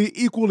easily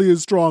equally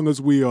as strong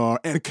as we are,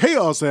 and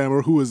Chaos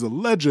Hammer, who is a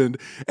legend,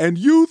 and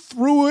you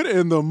threw it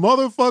in the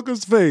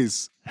motherfucker's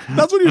face.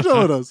 That's what you're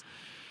telling us.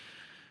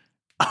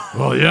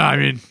 Well, yeah, I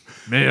mean,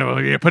 maybe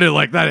when you put it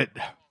like that, it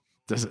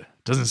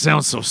doesn't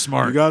sound so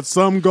smart. You got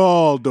some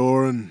gall,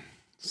 Doran.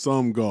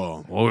 Some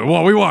gall.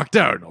 Well, we walked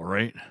out, all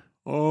right.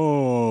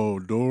 Oh,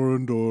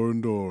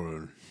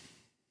 Doran.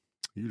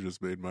 You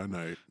just made my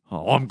night.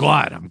 Oh, I'm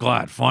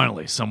glad.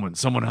 Finally, someone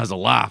has a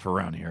laugh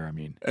around here. I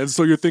mean, and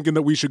so you're thinking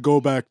that we should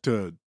go back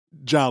to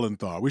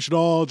Jalanthar. We should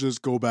all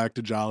just go back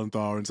to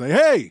Jalanthar and say,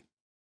 hey,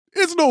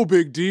 it's no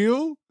big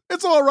deal.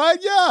 It's all right.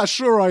 Yeah,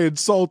 sure, I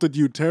insulted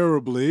you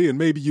terribly, and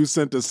maybe you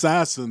sent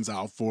assassins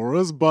out for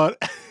us,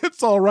 but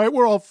it's all right.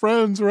 We're all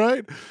friends,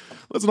 right?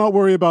 Let's not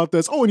worry about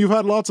this. Oh, and you've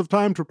had lots of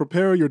time to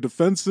prepare your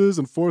defenses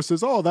and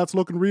forces. Oh, that's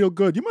looking real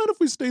good. You mind if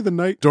we stay the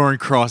night? Doran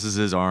crosses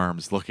his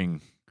arms,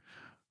 looking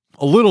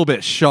a little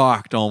bit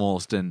shocked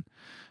almost, and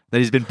that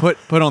he's been put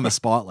on the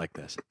spot like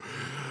this.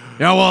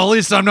 Yeah, well, at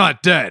least I'm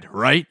not dead,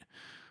 right?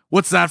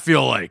 What's that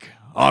feel like?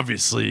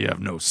 Obviously, you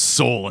have no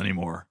soul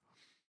anymore.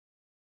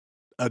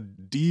 A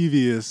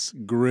devious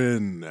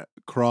grin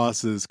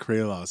crosses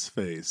Kraloth's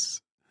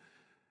face,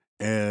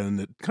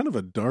 and kind of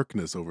a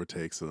darkness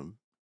overtakes him.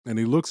 And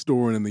he looks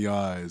Doran in the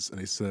eyes, and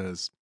he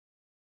says,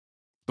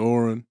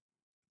 Doran,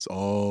 it's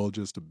all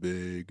just a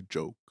big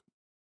joke.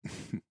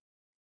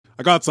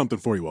 I got something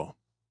for you all.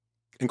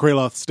 And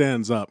Kraloth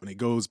stands up, and he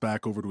goes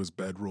back over to his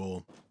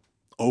bedroll,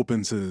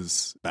 opens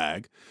his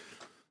bag,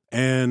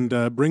 and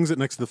brings it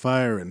next to the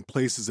fire and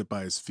places it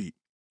by his feet.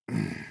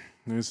 And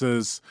he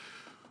says,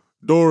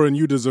 Doran,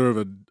 you deserve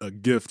a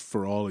gift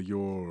for all of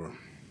your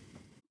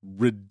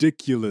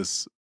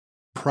ridiculous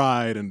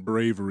pride and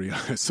bravery,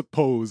 I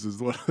suppose,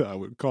 is what I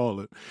would call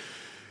it.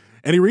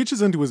 And he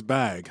reaches into his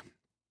bag,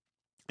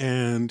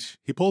 and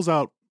he pulls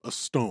out a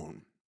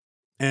stone.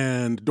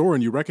 And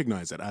Doran, you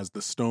recognize it as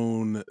the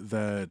stone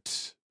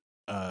that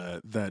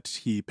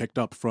he picked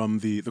up from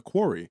the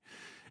quarry.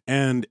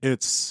 And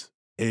it's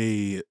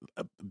a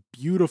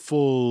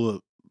beautiful,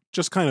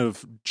 just kind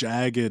of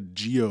jagged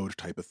geode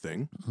type of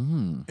thing.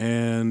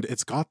 And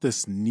it's got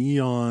these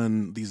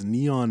neon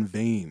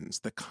veins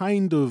that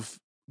kind of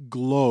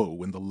glow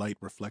when the light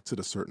reflects it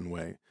a certain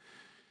way.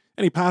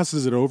 And he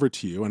passes it over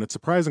to you, and it's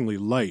surprisingly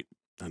light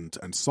and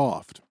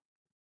soft.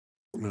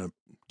 Do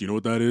you know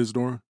what that is,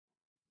 Doran?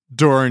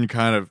 Doran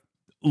kind of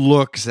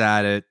looks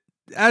at it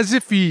as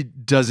if he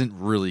doesn't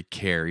really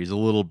care. He's a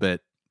little bit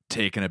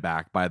taken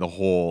aback by the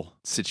whole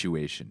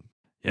situation.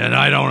 Yeah, and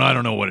I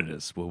don't know what it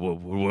is. What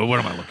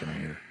am I looking at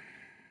here?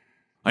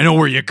 I know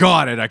where you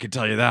got it, I can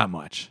tell you that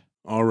much.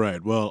 All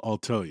right, well, I'll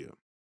tell you.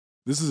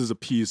 This is a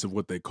piece of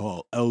what they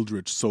call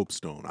Eldritch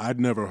Soapstone. I'd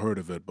never heard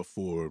of it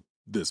before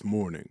this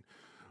morning,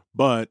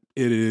 but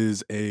it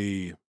is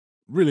a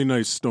really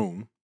nice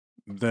stone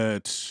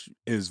that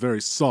is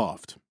very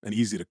soft and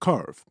easy to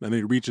carve. And then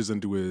he reaches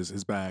into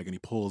his bag and he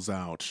pulls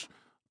out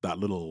that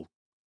little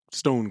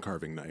stone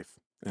carving knife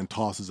and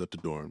tosses it to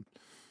Doran.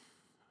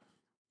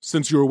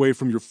 Since you're away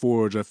from your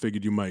forge, I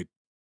figured you might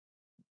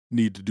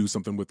need to do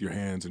something with your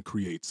hands and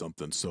create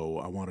something, so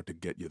I wanted to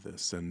get you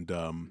this. And,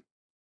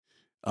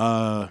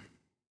 I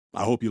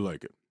hope you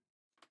like it.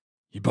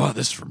 You bought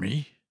this for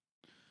me?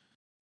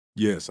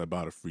 Yes, I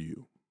bought it for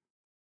you.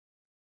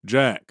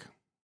 Jack.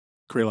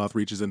 Kraloth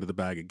reaches into the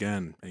bag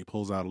again, and he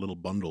pulls out a little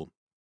bundle.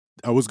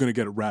 I was going to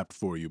get it wrapped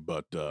for you,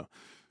 but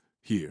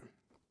here.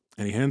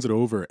 And he hands it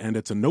over, and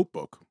it's a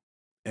notebook.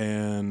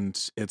 And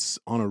it's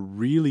on a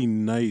really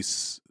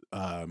nice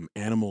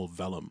animal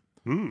vellum.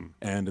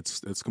 And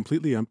it's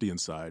completely empty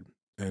inside.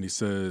 And he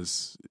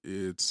says,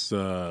 it's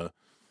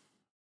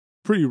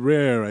pretty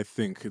rare, I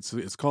think.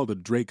 It's called a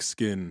drake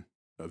skin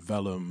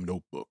vellum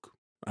notebook.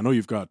 I know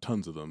you've got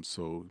tons of them,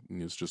 so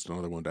it's just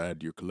another one to add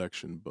to your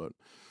collection, but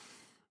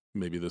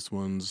maybe this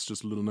one's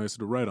just a little nicer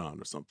to write on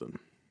or something.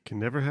 Can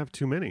never have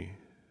too many.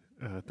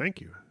 Thank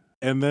you.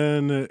 And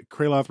then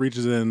Kraloth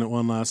reaches in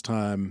one last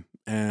time,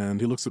 and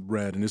he looks at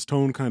Red, and his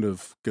tone kind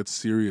of gets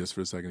serious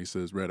for a second. He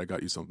says, Red, I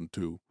got you something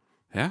too.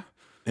 Yeah?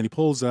 And he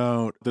pulls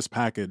out this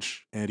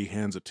package, and he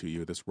hands it to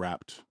you, this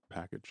wrapped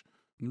package.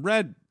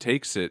 Red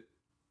takes it,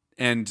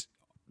 and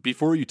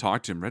before you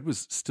talk to him, Red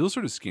was still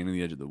sort of scanning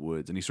the edge of the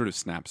woods, and he sort of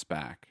snaps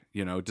back.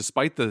 You know,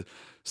 despite the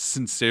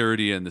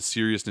sincerity and the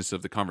seriousness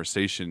of the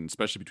conversation,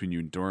 especially between you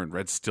and Doran,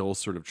 Red's still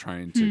sort of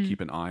trying to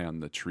keep an eye on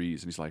the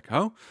trees. And he's like,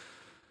 oh,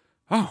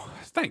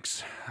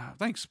 thanks,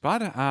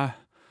 bud.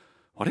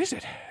 What is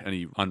it? And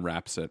he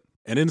unwraps it.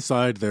 And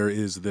inside there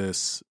is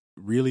this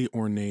really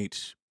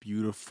ornate,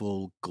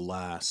 beautiful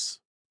glass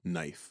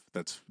knife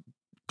that's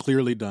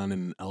clearly done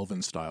in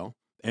elven style.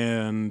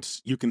 And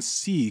you can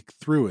see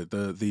through it.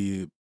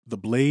 The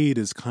blade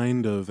is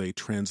kind of a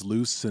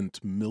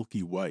translucent,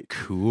 milky white.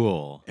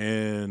 Cool.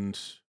 And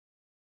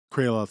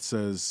Kraloth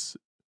says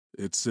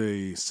it's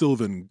a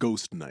Sylvan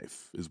ghost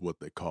knife, is what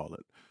they call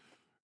it.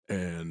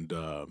 And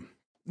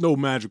no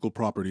magical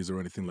properties or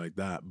anything like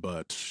that,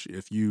 but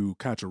if you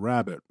catch a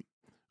rabbit,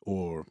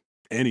 or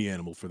any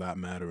animal for that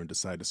matter, and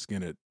decide to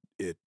skin it,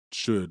 it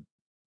should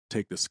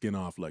take the skin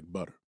off like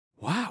butter.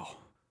 Wow.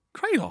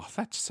 Kraloth,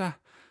 that's...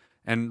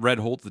 And Red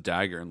holds the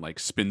dagger and like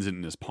spins it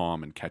in his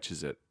palm and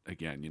catches it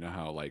again. You know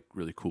how like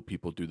really cool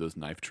people do those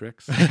knife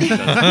tricks?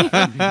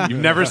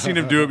 You've never seen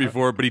him do it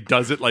before, but he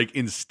does it like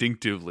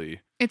instinctively.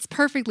 It's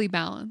perfectly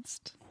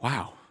balanced.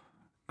 Wow.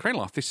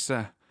 Kraloth, this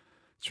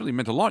really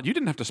meant a lot. You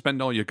didn't have to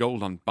spend all your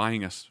gold on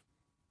buying us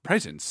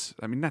presents.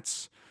 I mean,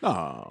 that's...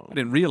 Oh. I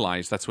didn't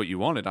realize that's what you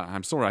wanted.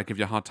 I'm sorry I give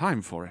you a hard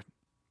time for it.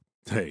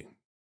 Hey,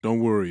 don't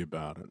worry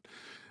about it.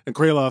 And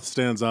Kraloth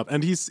stands up,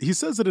 and he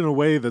says it in a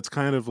way that's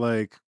kind of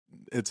like...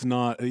 It's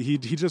not, he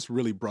just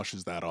really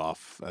brushes that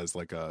off as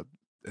like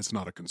it's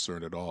not a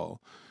concern at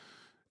all.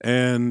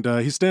 And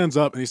he stands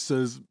up and he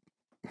says,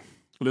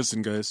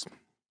 listen, guys,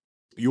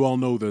 you all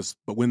know this,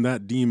 but when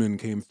that demon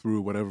came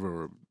through,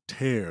 whatever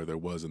tear there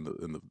was in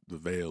the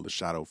veil, the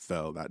shadow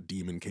fell, that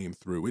demon came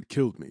through, it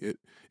killed me.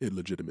 It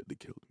legitimately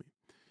killed me.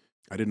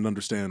 I didn't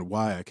understand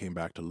why I came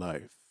back to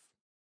life.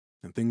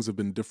 And things have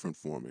been different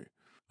for me.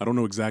 I don't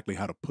know exactly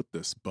how to put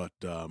this, but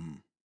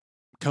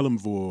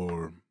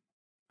Kelemvor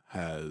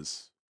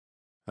has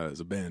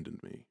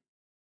abandoned me.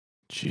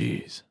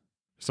 Jeez.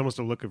 There's almost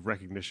a look of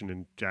recognition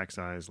in Jack's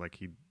eyes, like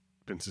he'd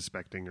been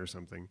suspecting or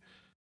something.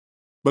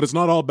 But it's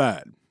not all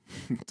bad.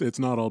 It's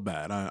not all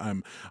bad.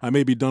 I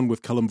may be done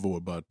with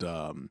Kelemvor, but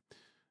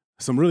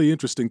some really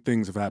interesting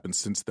things have happened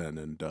since then.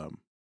 And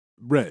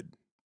Red,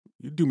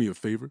 you do me a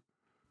favor?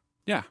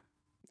 Yeah.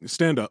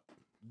 Stand up.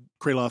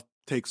 Kraloth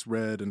takes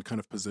Red and kind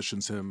of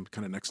positions him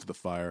kind of next to the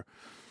fire.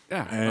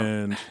 Yeah.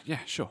 And yeah,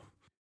 sure.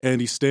 And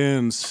he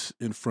stands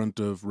in front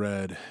of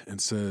Red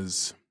and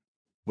says,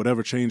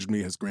 whatever changed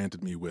me has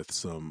granted me with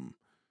some,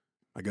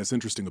 I guess,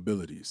 interesting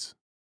abilities.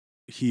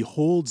 He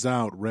holds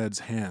out Red's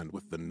hand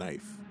with the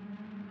knife.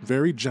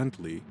 Very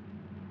gently,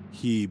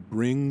 he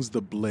brings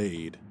the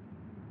blade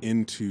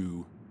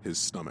into his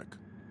stomach.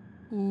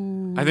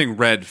 Ooh. I think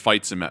Red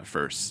fights him at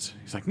first.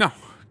 He's like, no,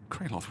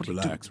 Kraloth, what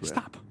Relax, are you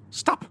doing? Red.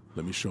 Stop.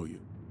 Let me show you.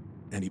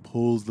 And he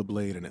pulls the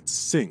blade and it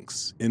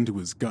sinks into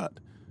his gut.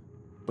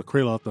 But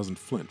Kraloth doesn't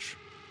flinch.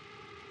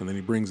 And then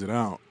he brings it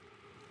out,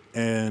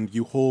 and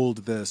you hold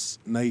this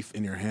knife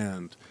in your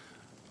hand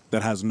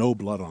that has no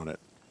blood on it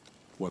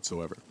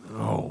whatsoever.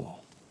 Oh.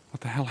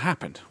 What the hell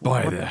happened?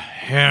 By the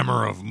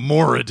hammer of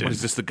Moradin. What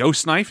is this, the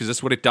ghost knife? Is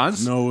this what it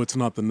does? No, it's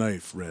not the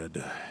knife,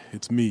 Red.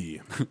 It's me.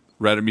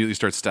 Red immediately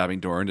starts stabbing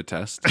Doran to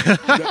test. Hey,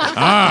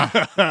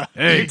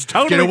 it's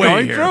totally get away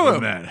going here through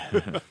from him.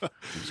 that.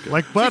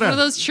 Like It's butter. one of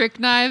those trick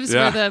knives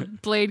Yeah. where the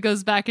blade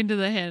goes back into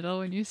the handle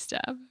when you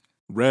stab.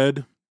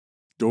 Red,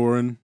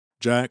 Doran,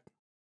 Jack,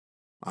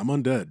 I'm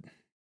undead.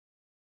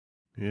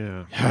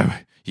 Yeah.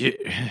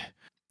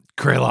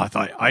 Kraloth,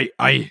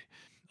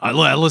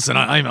 listen.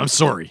 I'm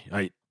sorry.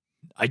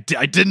 I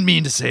didn't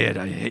mean to say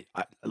it.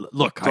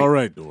 Look. It's all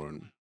right,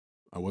 Doran.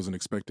 I wasn't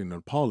expecting an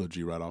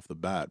apology right off the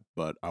bat,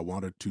 but I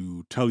wanted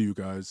to tell you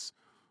guys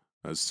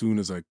as soon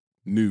as I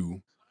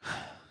knew.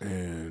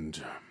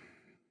 And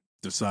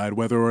decide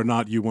whether or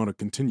not you want to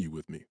continue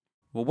with me.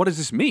 Well, what does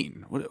this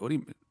mean? What do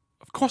you...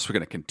 Of course we're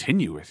going to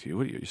continue with you.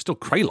 What are you? You're still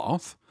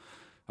Kraloth.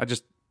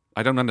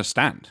 I don't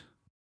understand.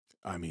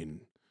 I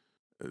mean,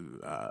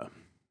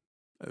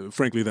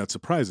 frankly, that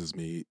surprises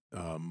me.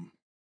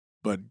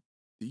 But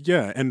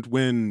yeah, and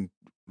when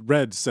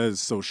Red says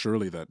so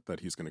surely that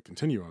he's going to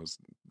continue,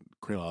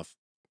 Kraloth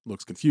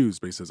looks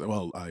confused, but he says,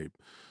 well,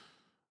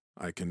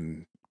 I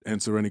can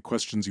answer any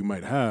questions you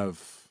might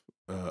have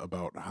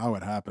about how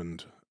it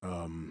happened.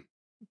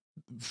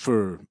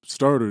 For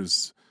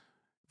starters,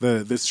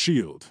 this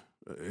shield,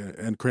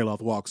 and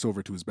Kraloth walks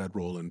over to his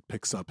bedroll and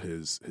picks up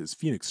his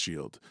Phoenix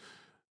shield.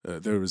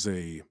 There is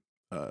an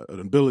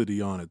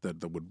ability on it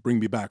that would bring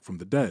me back from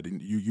the dead,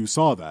 and you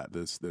saw that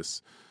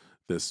this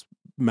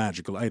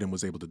magical item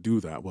was able to do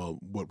that. Well,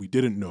 what we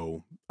didn't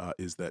know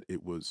is that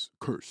it was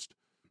cursed.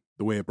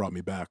 The way it brought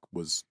me back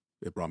was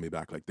it brought me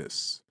back like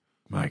this.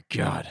 My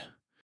God,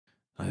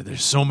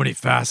 there's so many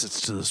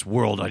facets to this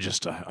world.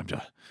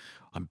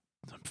 I'm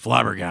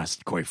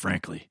flabbergasted, quite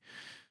frankly.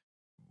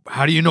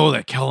 How do you know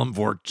that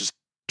Kalimvor just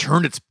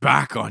turned its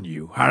back on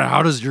you?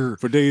 How does your...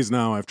 For days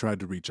now, I've tried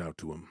to reach out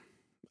to him.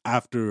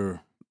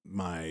 After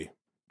my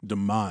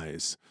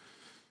demise,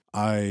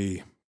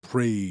 I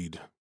prayed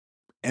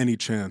any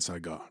chance I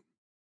got.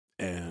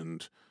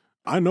 And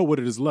I know what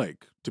it is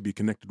like to be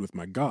connected with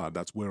my God.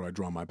 That's where I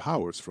draw my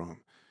powers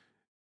from.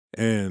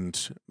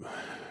 And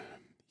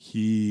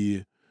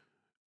he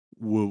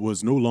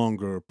was no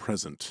longer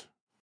present.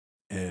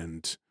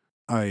 And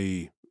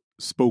I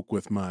spoke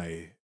with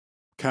my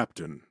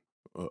captain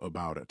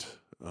about it.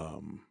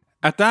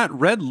 At that,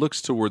 Red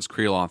looks towards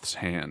Kraloth's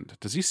hand.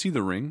 Does he see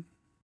the ring?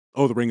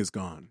 Oh, the ring is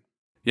gone.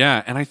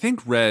 Yeah, and I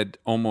think Red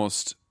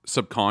almost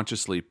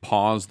subconsciously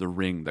paws the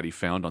ring that he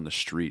found on the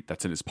street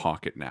that's in his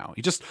pocket now.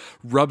 He just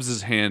rubs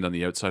his hand on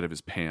the outside of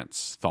his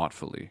pants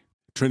thoughtfully.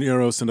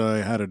 Trenieros and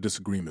I had a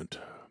disagreement.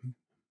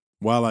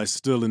 While I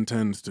still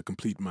intend to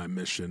complete my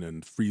mission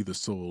and free the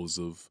souls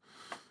of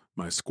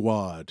my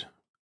squad,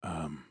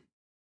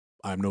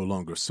 I'm no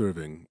longer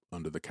serving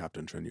under the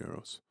Captain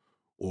Trenieros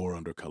or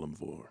under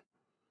Kalimvor.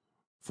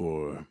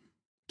 For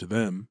to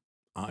them,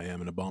 I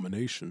am an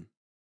abomination.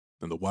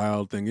 And the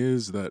wild thing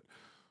is that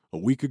a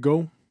week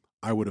ago,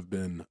 I would have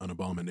been an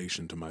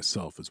abomination to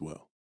myself as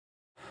well.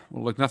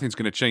 Well, look, nothing's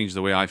going to change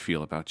the way I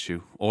feel about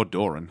you, or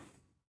Doran.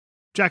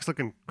 Jack's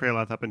looking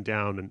Kraloth up and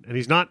down, and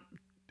he's not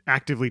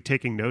actively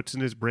taking notes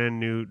in his brand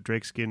new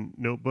Drakeskin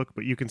notebook,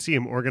 but you can see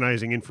him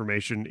organizing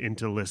information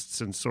into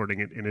lists and sorting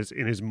it in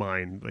his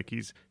mind. Like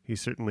he's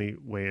certainly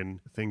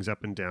weighing things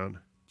up and down.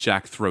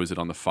 Jack throws it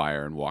on the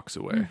fire and walks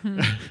away.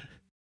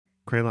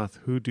 Kraloth,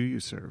 who do you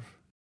serve?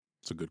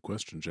 It's a good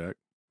question, Jack.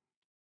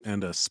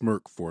 And a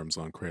smirk forms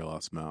on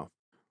Kraloth's mouth.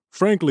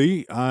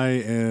 Frankly, I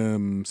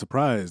am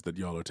surprised that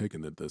y'all are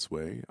taking it this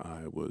way.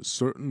 I was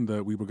certain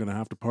that we were going to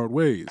have to part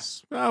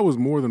ways. I was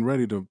more than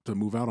ready to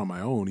move out on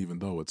my own, even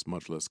though it's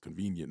much less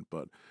convenient.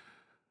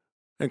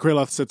 And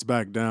Kraloth sits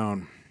back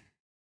down,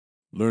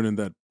 learning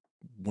that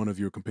one of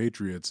your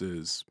compatriots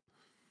is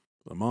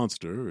a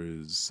monster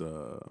is,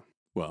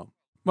 well...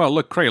 Well,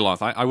 look,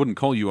 Kraloth, I wouldn't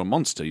call you a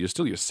monster. You're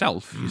still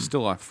yourself. You're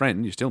still a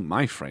friend. You're still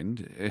my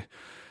friend.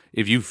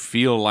 If you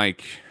feel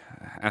like,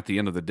 at the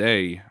end of the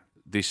day,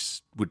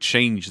 this would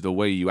change the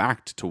way you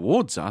act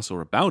towards us or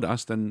about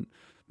us, then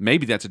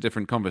maybe that's a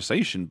different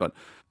conversation. But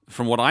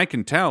from what I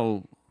can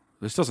tell,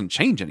 this doesn't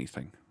change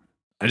anything.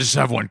 I just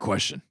have one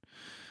question.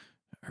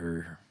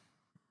 Are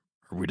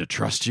we to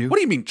trust you? What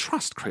do you mean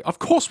trust, Kraloth? Of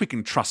course we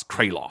can trust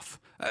Kraloth.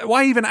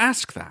 Why even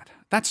ask that?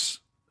 That's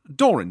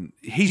Doran.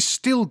 He's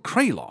still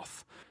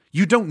Kraloth.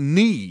 You don't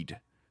need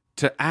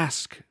to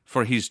ask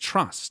for his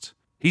trust.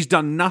 He's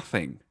done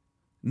nothing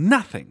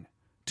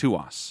to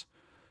us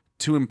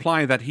to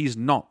imply that he's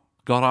not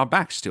got our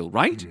back still,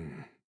 right?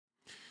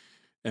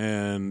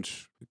 And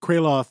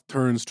Kraloth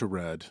turns to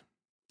Red,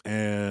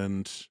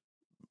 and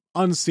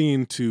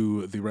unseen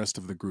to the rest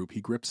of the group,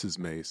 he grips his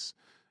mace,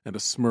 and a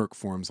smirk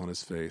forms on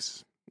his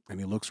face, and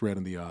he looks Red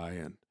in the eye,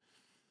 and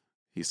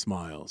he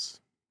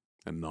smiles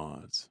and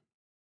nods.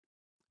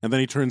 And then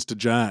he turns to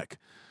Jack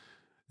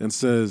and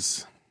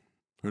says,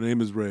 her name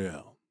is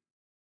Rael.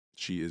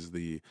 She is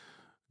the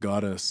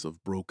goddess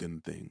of broken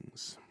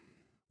things,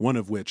 one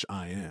of which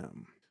I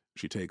am.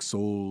 She takes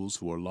souls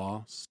who are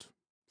lost,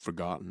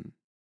 forgotten,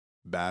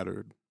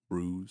 battered,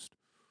 bruised,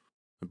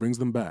 and brings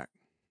them back,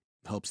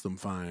 helps them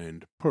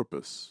find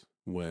purpose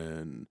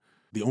when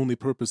the only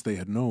purpose they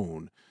had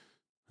known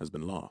has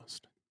been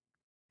lost.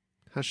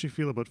 How's she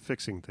feel about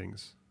fixing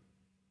things?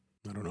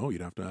 I don't know.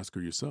 You'd have to ask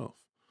her yourself.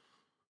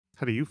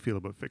 How do you feel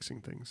about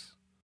fixing things?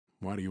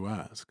 Why do you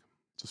ask?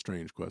 It's a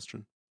strange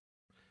question.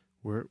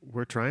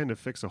 We're trying to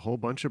fix a whole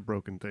bunch of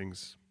broken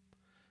things.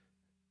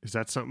 Is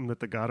that something that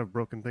the God of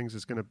broken things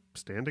is going to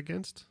stand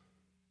against?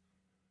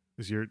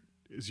 Is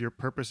your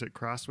purpose at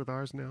cross with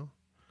ours now?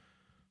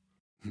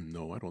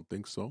 No, I don't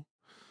think so.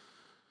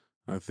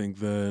 I think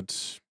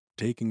that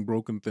taking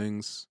broken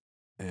things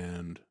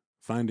and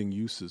finding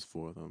uses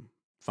for them,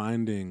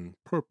 finding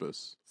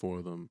purpose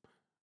for them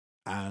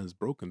as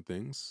broken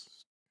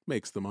things,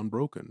 makes them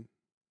unbroken,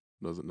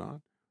 does it not?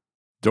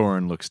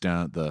 Doran looks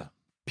down at the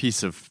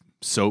piece of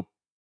soap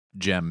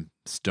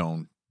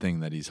gemstone thing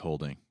that he's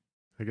holding.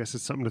 I guess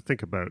it's something to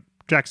think about.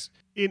 Jack's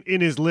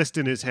in his list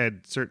in his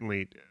head,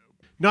 certainly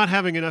not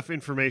having enough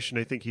information.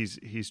 I think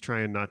he's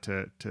trying not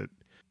to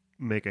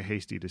make a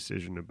hasty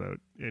decision about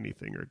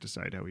anything or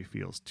decide how he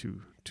feels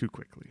too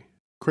quickly.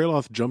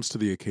 Kraloth jumps to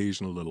the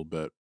occasion a little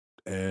bit,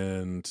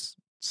 and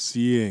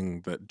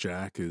seeing that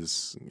Jack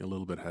is a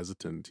little bit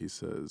hesitant, he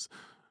says,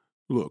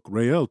 "Look,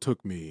 Rael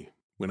took me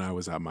when I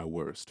was at my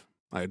worst.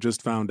 I had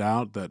just found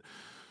out that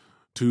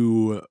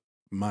to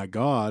my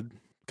god,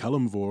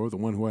 Kelemvor, the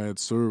one who I had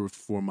served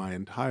for my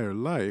entire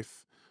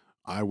life,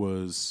 I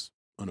was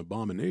an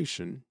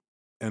abomination,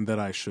 and that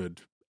I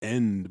should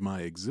end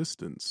my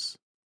existence.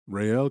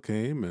 Rael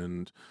came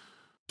and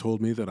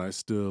told me that I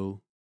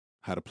still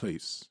had a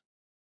place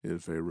in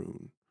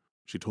Faerun.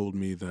 She told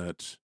me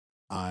that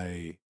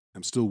I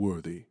am still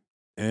worthy,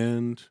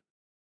 and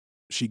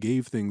she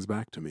gave things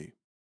back to me.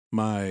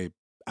 My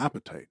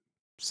appetite,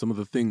 some of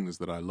the things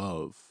that I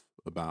love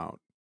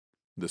about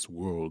this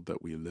world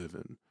that we live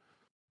in.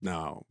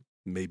 Now,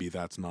 maybe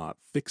that's not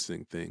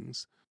fixing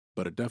things,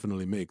 but it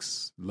definitely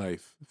makes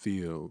life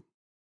feel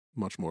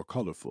much more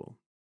colorful,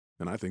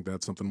 and I think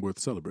that's something worth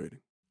celebrating."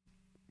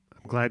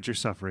 I'm glad you're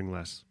suffering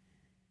less.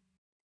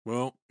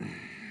 Well,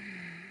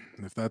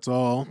 if that's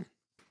all,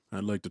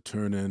 I'd like to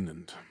turn in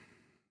and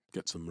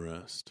get some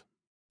rest.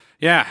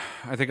 Yeah,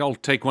 I think I'll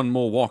take one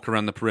more walk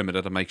around the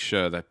perimeter to make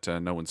sure that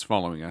no one's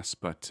following us,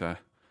 but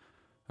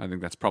I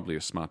think that's probably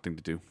a smart thing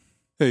to do.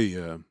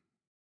 Hey,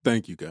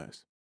 thank you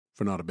guys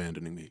for not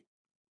abandoning me,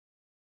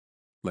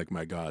 like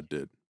my god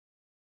did.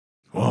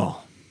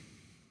 Well,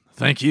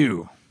 thank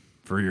you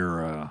for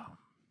your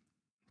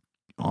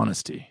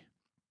honesty.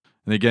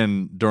 And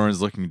again, Doran's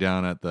looking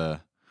down at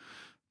the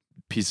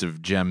piece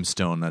of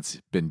gemstone that's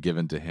been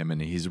given to him,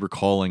 and he's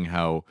recalling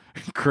how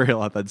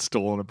Kraloth had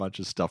stolen a bunch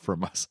of stuff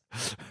from us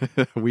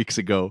weeks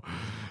ago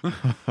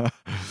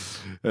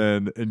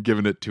and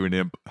given it to an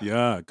imp.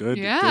 Yeah, good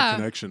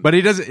connection. But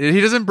he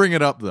doesn't bring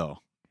it up though.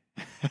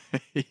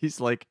 He's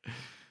like,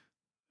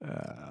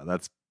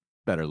 that's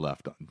better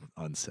left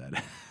unsaid.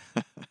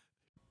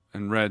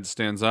 And Red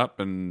stands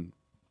up and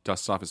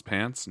dusts off his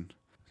pants and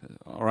says,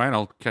 "All right,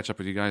 I'll catch up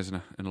with you guys in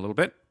a little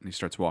bit." And he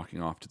starts walking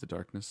off to the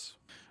darkness.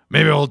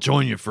 Maybe I'll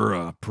join you for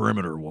a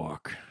perimeter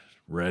walk,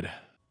 Red.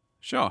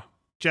 Sure.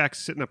 Jack's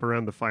sitting up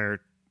around the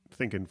fire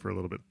thinking for a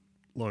little bit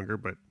longer,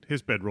 but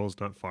his bedroll's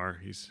not far.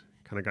 He's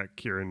kind of got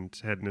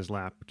Kieran's head in his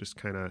lap, just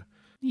kind of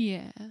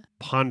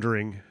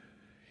pondering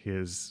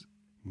his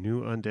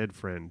new undead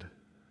friend.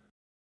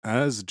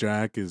 As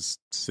Jack is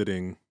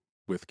sitting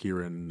with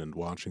Kieran and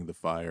watching the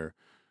fire,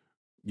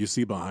 you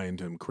see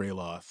behind him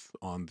Kraloth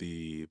on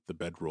the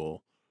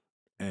bedroll,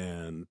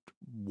 and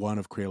one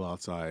of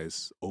Kraloth's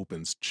eyes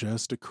opens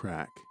just a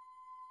crack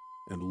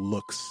and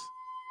looks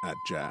at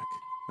Jack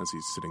as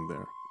he's sitting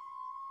there.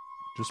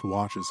 Just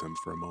watches him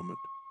for a moment.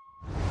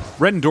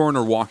 Red and Doran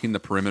are walking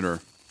the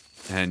perimeter,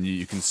 and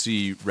you can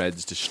see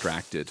Red's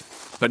distracted,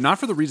 but not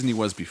for the reason he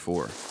was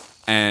before.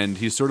 And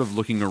he's sort of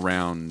looking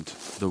around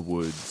the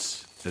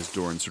woods as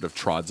Doran sort of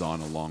trods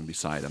on along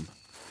beside him.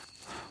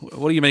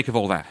 What do you make of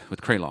all that with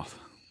Kraloth?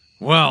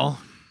 Well,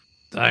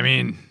 I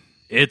mean,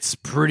 it's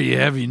pretty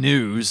heavy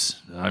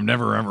news. I've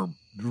never ever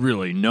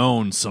really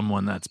known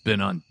someone that's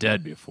been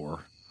undead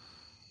before.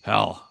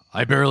 Hell,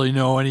 I barely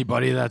know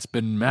anybody that's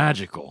been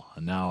magical,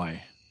 and now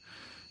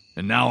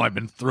I've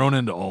been thrown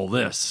into all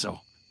this.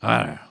 So I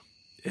don't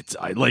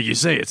know. Like you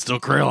say, it's still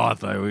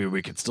Kraloth.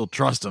 We can still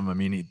trust him. I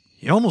mean,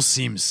 he almost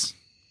seems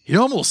I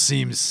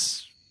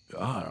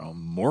don't know,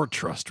 more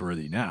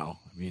trustworthy now.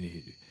 I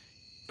mean,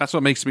 that's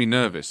what makes me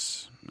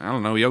nervous. I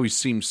don't know. He always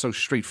seems so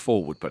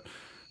straightforward, but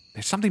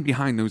there's something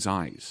behind those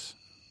eyes,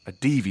 a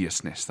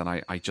deviousness that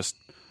I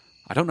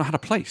don't know how to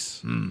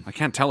place. I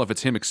can't tell if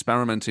it's him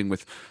experimenting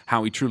with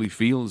how he truly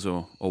feels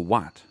or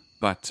what.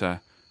 But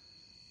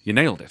you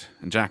nailed it,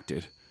 and Jack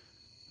did.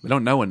 We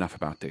don't know enough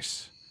about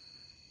this.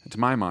 And to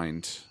my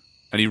mind,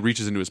 and he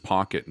reaches into his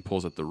pocket and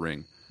pulls out the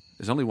ring,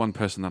 there's only one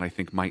person that I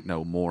think might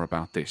know more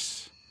about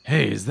this.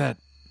 Hey,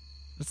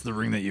 that's the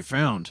ring that you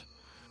found.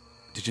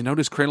 Did you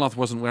notice Kraloth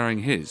wasn't wearing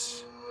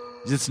his?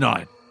 It's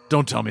not.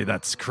 Don't tell me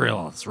that's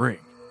Kraloth's ring.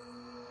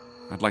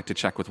 I'd like to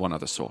check with one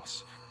other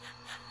source.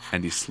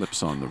 And he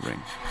slips on the ring.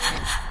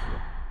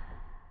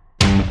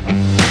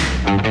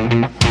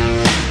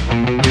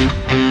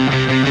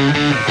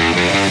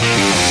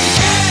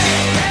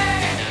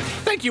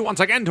 Thank you once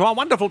again to our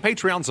wonderful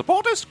Patreon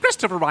supporters,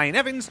 Christopher Ryan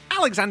Evans,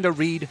 Alexander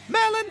Reed,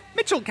 Merlin,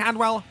 Mitchell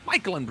Cadwell,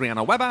 Michael and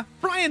Brianna Weber,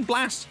 Brian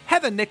Blass,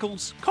 Heather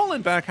Nichols,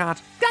 Colin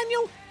Burkhart,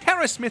 Daniel,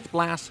 Kara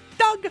Smith-Blass,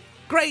 Doug,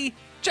 Gray,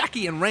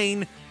 Jackie and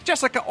Rain,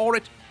 Jessica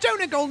Orrit,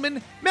 Jonah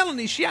Goldman,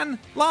 Melanie Xian,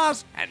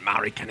 Lars, and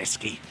Mari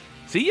Kaniski.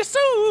 See you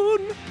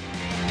soon!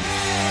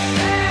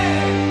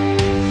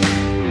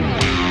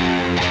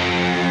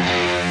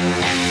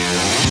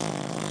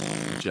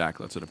 Jack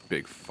lets out a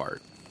big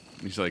fart.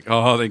 He's like,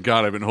 "Oh, thank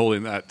God I've been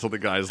holding that till the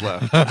guys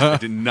left. I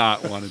did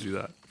not want to do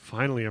that."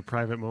 Finally, a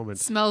private moment.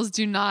 Smells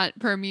do not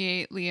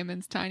permeate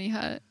Liamon's tiny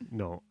hut.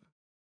 No.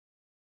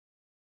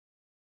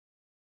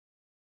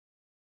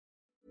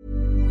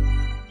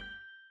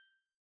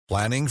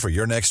 Planning for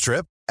your next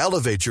trip?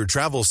 Elevate your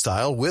travel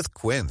style with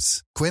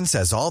Quince. Quince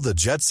has all the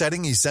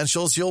jet-setting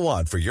essentials you'll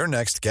want for your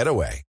next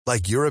getaway,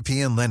 like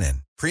European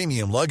linen,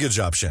 premium luggage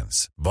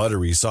options,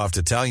 buttery soft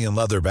Italian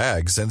leather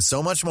bags, and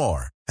so much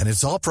more. And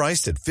it's all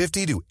priced at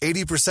 50 to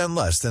 80%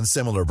 less than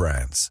similar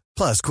brands.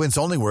 Plus, Quince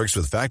only works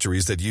with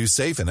factories that use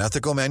safe and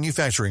ethical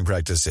manufacturing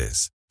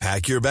practices.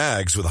 Pack your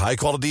bags with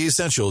high-quality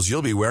essentials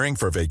you'll be wearing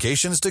for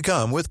vacations to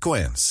come with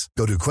Quince.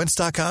 Go to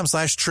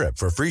quince.com/trip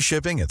for free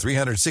shipping and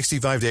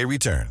 365-day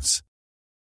returns.